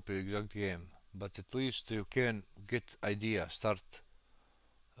to copy exact game, but at least you can get idea, start.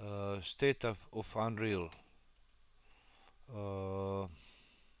 State of Unreal. Uh,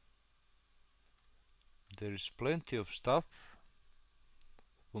 there is plenty of stuff.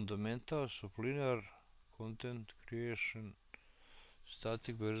 Fundamentals of linear content creation,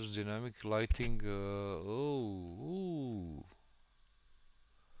 static versus dynamic lighting. Oh,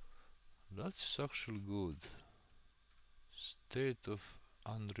 that's actually good. State of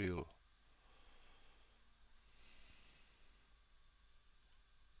Unreal.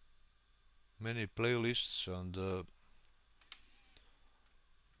 Many playlists and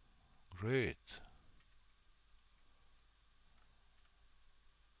great.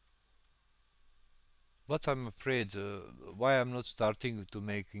 But I'm afraid why I'm not starting to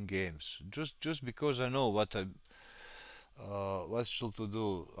making games. Just because I know what should to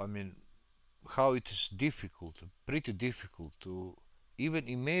do. I mean, how it is difficult, pretty difficult to even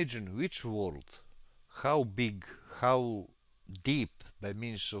imagine which world, how big, how deep, by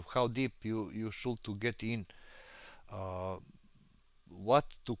means of how deep you should to get in, uh, what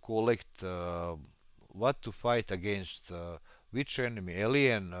to collect, what to fight against, which enemy,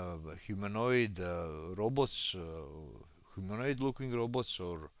 alien, humanoid, robots, humanoid looking robots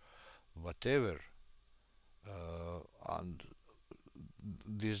or whatever. And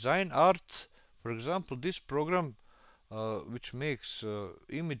design art, for example, this program which makes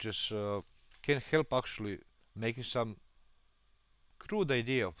images can help actually making some crude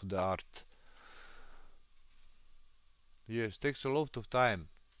idea of the art. Yes, takes a lot of time,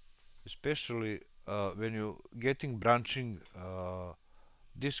 especially when you getting branching.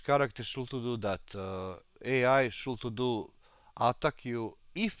 This character should to do that. AI should to do attack you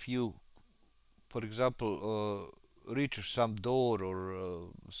if you, for example, reach some door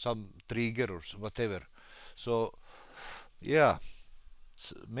or some trigger or whatever. So yeah,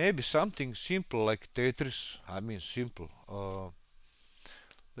 maybe something simple like Tetris. I mean simple.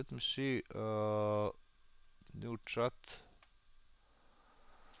 Let me see. New chat.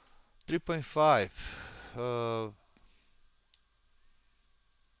 3.5.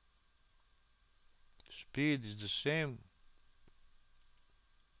 Speed is the same.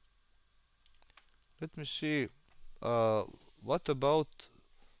 Let me see. Uh, what about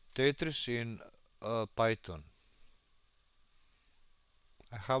Tetris in Python?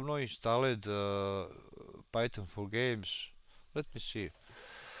 I have not installed Python for games. Let me see.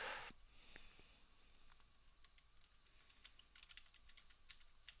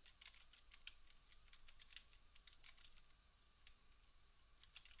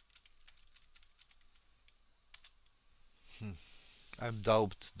 Hmm. I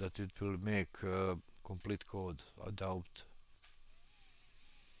doubt that it will make complete code. I doubt.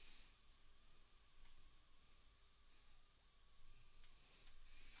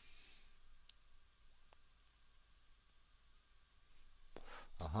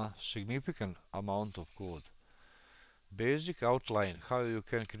 Significant amount of code. Basic outline how you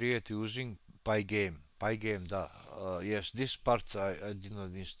can create using Pygame. Pygame, da. Yes, this part I did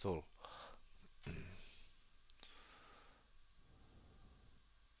not install.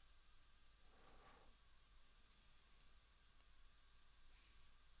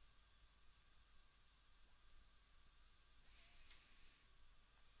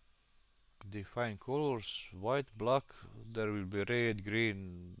 define colors, white, black, there will be red,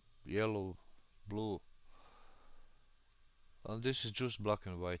 green, yellow, blue, and this is just black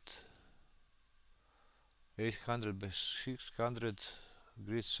and white. 800 by 600,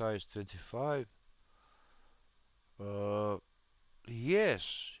 grid size 25. Uh,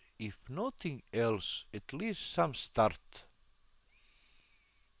 yes, if nothing else, at least some start.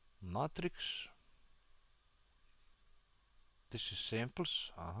 Matrix. This is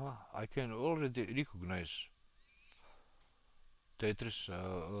samples. I can already recognize Tetris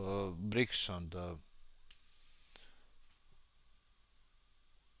bricks and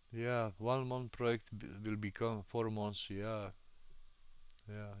yeah, 1 month project will become 4 months. Yeah,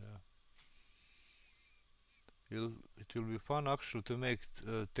 yeah. It will be fun actually to make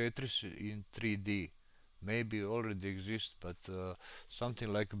Tetris in 3D. Maybe already exists, but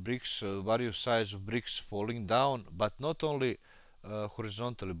something like bricks, various size of bricks falling down, but not only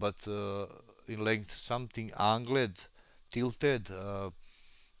horizontally, but in length, something angled, tilted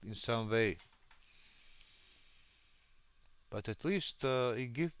in some way. But at least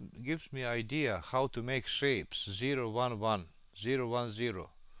gives me idea how to make shapes 0, 1, 1, 0, 1, 0.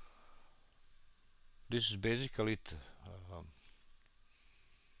 This is basically it. Um,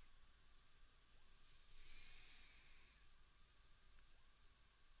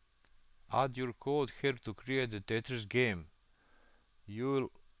 Add your code here to create the Tetris game. You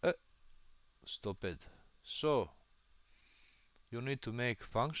will stop it. So you need to make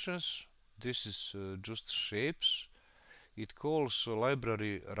functions. This is just shapes. It calls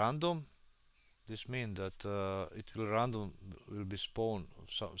library random. This means that it will be spawn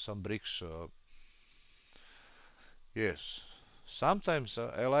some bricks. Yes. Sometimes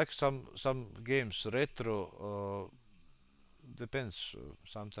I like some games retro. Depends.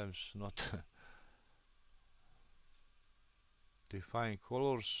 Sometimes not. Define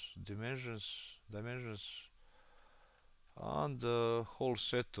colors, dimensions, and a whole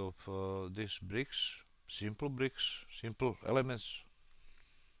set of these bricks, simple elements.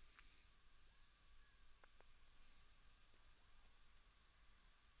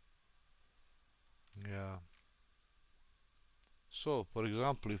 Yeah. So, for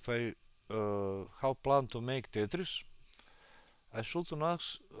example, if I have plan to make Tetris, I should not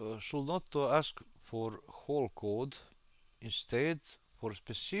ask for whole code. Instead, for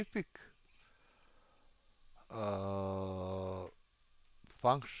specific uh,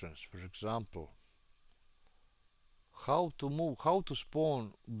 functions, for example, how to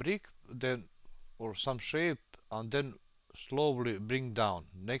spawn brick, then or some shape, and then slowly bring down.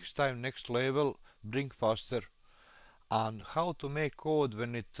 Next time, next level, bring faster. And how to make code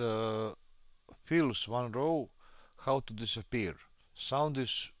when it fills one row, how to disappear. Sound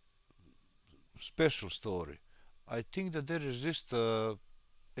is special story. I think that there exists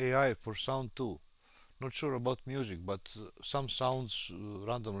AI for sound too. Not sure about music, but some sounds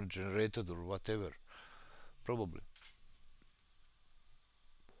randomly generated or whatever, probably.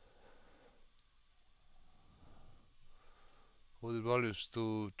 All the values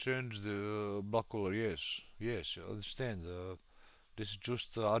to change the black color, yes, yes, I understand. This is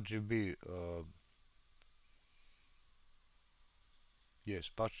just RGB, yes,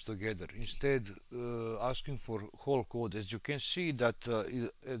 patched together. Instead, asking for whole code, as you can see that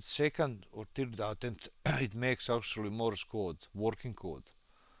at second or third attempt, it makes actually Morse code, working code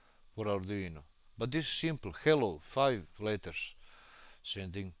for Arduino. But this is simple, hello, 5 letters,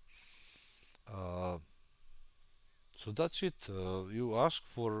 sending. Uh, so that's it. You ask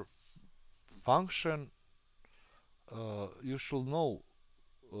for function, you should know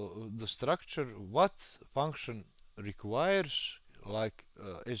the structure, what function requires like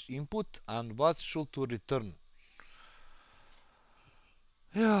as input and what should to return.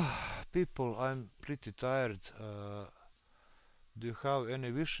 Yeah, people, I'm pretty tired. Do you have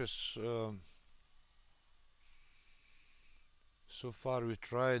any wishes? So far we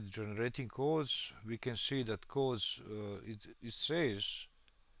tried generating codes. We can see that codes, it says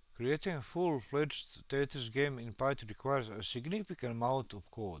creating a full-fledged Tetris game in Python requires a significant amount of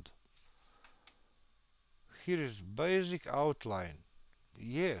code. Here is basic outline.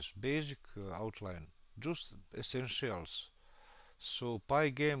 Yes, basic outline. Just essentials. So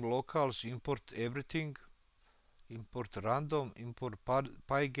Pygame locals import everything. Import random, import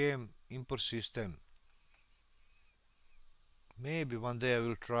Pygame, import system. Maybe one day I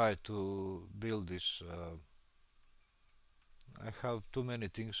will try to build this. I have too many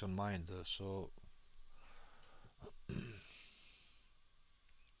things on mind, so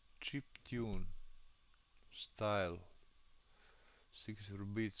chip tune style,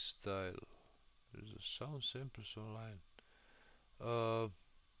 64-bit style. There's a sound samples online. Uh,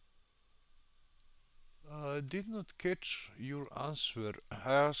 I did not catch your answer.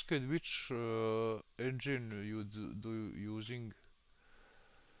 I asked which engine you do using.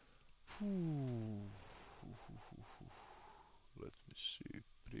 Phew. Let me see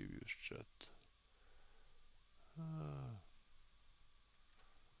previous chat. Ah,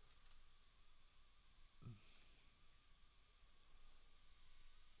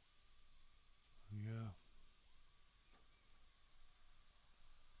 yeah.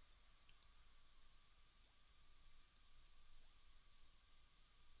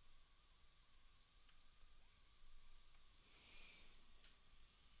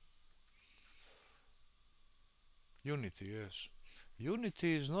 Unity, yes.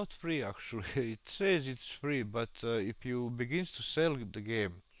 Unity is not free actually. It says it's free, but if you begin to sell the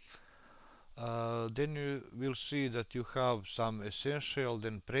game, then you will see that you have some essential,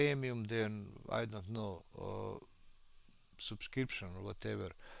 then premium, then I don't know, subscription or whatever.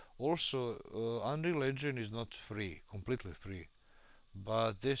 Also, Unreal Engine is not free, completely free.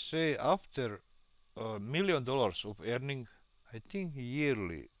 But they say after $1 million of earning, I think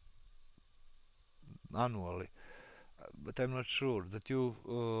yearly, annually, but I'm not sure that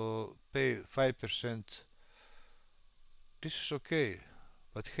you pay 5%. This is okay,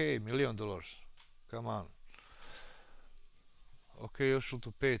 but hey, $1 million, come on. Okay, you should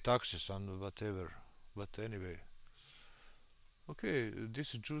to pay taxes and whatever, but anyway. Okay,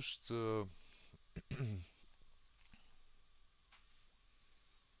 this is just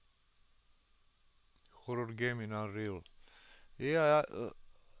horror game in Unreal. Yeah,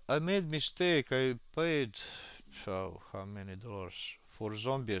 I made mistake. I paid how many dollars for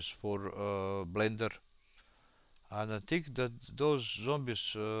zombies for Blender, and I think that those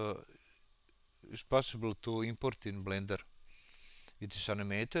zombies is possible to import in Blender. It is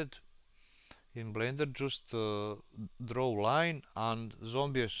animated in Blender. Just draw line and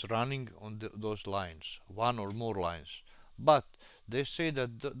zombies running on those lines, one or more lines. But they say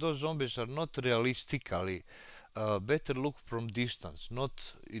that those zombies are not realistically. Better look from distance,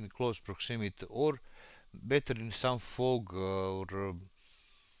 not in close proximity, or better in some fog or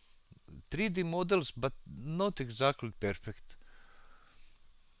 3D models, but not exactly perfect.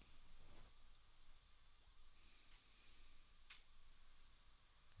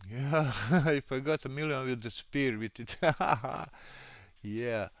 Yeah, if I got a million, I will disappear with it.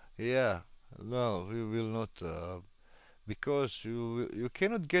 Yeah, yeah. No, we will not, because you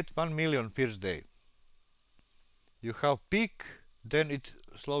cannot get 1 million per day. You have peak, then it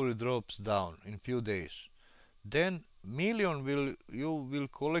slowly drops down in few days. Then million will you will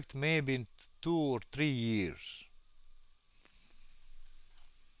collect maybe in 2 or 3 years.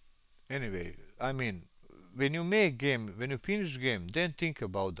 Anyway, I mean, when you make game, when you finish game, then think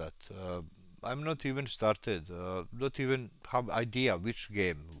about that. I'm not even started, not even have idea which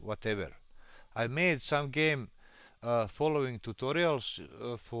game, whatever. I made some game following tutorials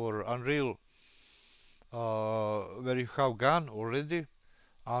for Unreal, where you have gun already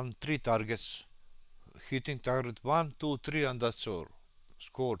and three targets, hitting target one, two, three, and that's all.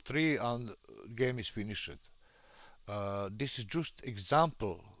 Score three, and game is finished. This is just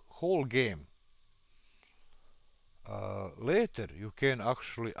example, whole game. Later you can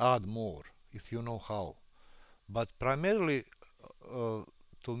actually add more if you know how. But primarily, uh,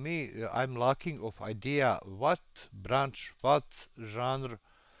 to me, I'm lacking of idea what branch, what genre,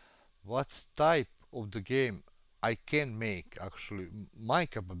 what type of the game I can make actually my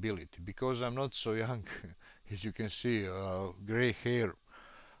capability, because I'm not so young. As you can see, gray hair,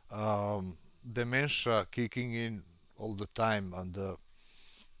 dementia kicking in all the time, and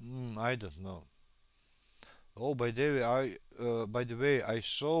I don't know. Oh, by the way, I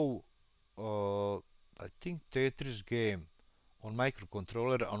saw I think Tetris game on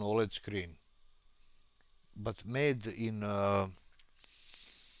microcontroller on OLED screen, but made in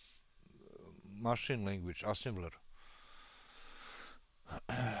machine language assembler.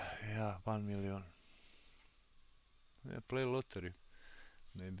 Yeah, 1 million. Yeah, play lottery,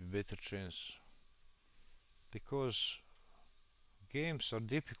 maybe better chance. Because games are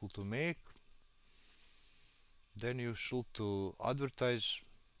difficult to make, then you should to advertise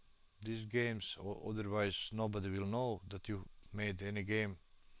these games, or otherwise nobody will know that you made any game.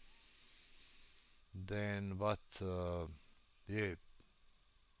 Then what? Yeah,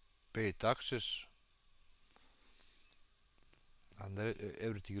 pay taxes and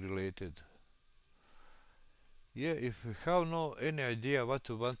everything related. Yeah, if you have no any idea what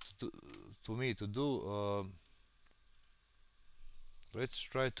you want to me to do, let's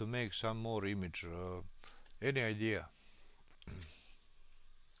try to make some more image. Any idea?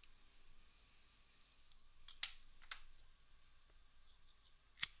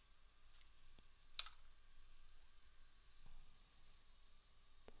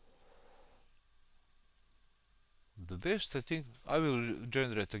 best, I think I will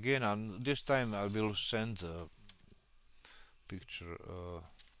generate again, and this time I will send a picture.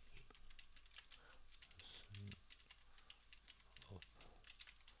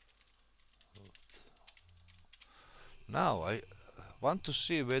 Now I want to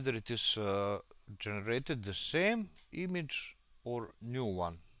see whether it is generated the same image or new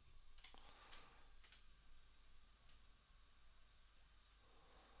one.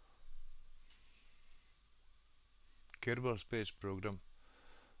 Kerbal Space Program.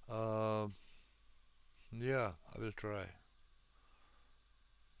 Uh, yeah, I will try.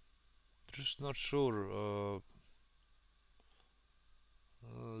 Just not sure.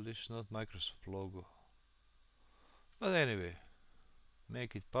 This is not Microsoft logo. But anyway,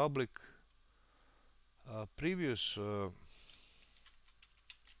 make it public. Previous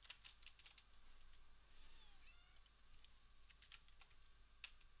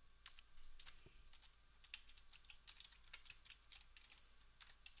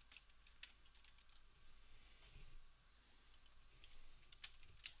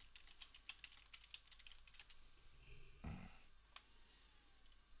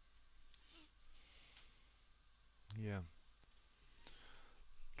yeah,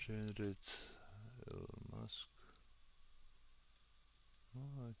 generate Elon Musk. No,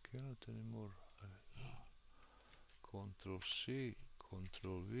 I cannot anymore. Control C,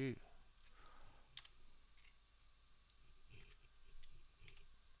 Control V.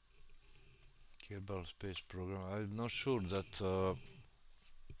 Kerbal Space Program. I'm not sure that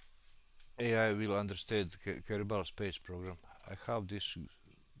AI will understand Kerbal Space Program. I have this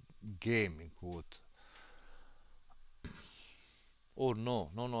game in quote. Oh no,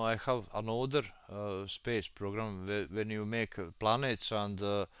 I have another space program when you make planets and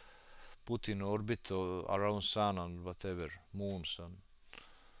put in orbit around sun and whatever, moons and...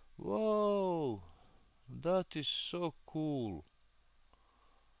 Whoa, that is so cool.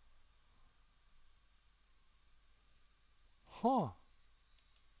 Huh.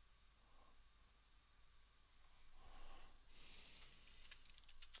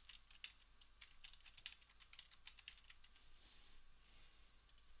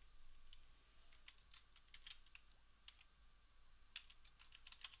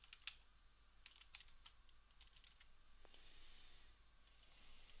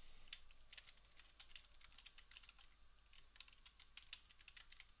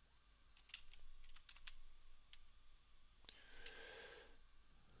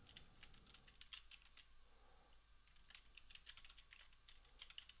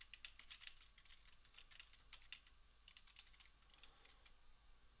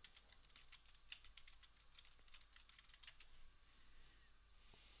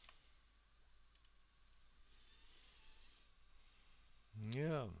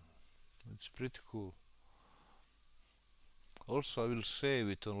 Yeah, it's pretty cool. Also, I will save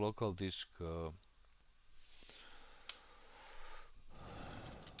it on local disk.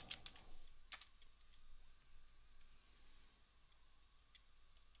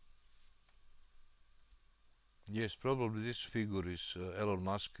 Yes, probably this figure is Elon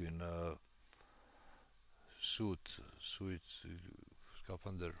Musk in suit,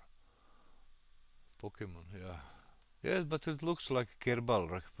 scapander, Pokemon. Yeah, yes, but it looks like Kerbal,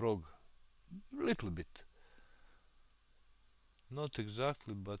 like frog, little bit. Not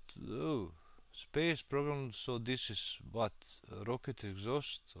exactly, but oh, space program. So this is what, rocket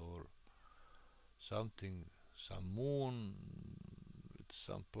exhaust or something, some moon with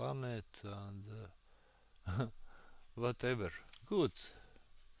some planet and whatever. Good.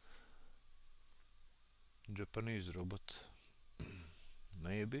 Japanese robot.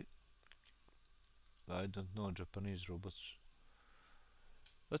 Maybe. I don't know Japanese robots.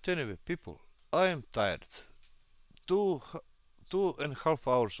 But anyway, people, I am tired. Two 2.5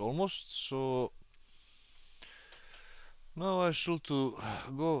 hours almost. So now I should to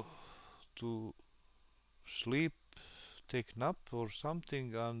go to sleep, take nap or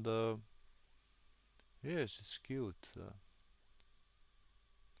something, and yes, it's cute.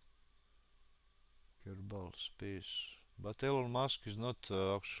 Kerbal Space. But Elon Musk is not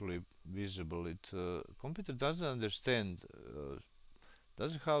actually visible. It computer doesn't understand,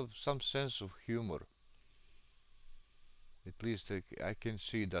 doesn't have some sense of humor. At least I can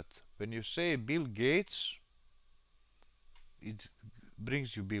see that when you say Bill Gates, it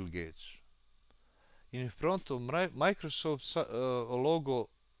brings you Bill Gates. In front of Microsoft logo,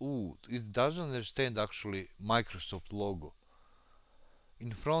 ooh, it doesn't understand actually Microsoft logo.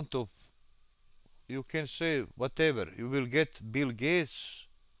 In front of, you can say whatever, you will get Bill Gates,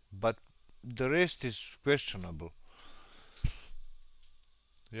 but the rest is questionable.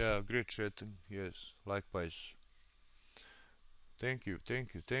 Yeah, great chatting. Yes, likewise. Thank you,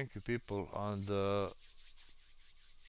 thank you, thank you, people. And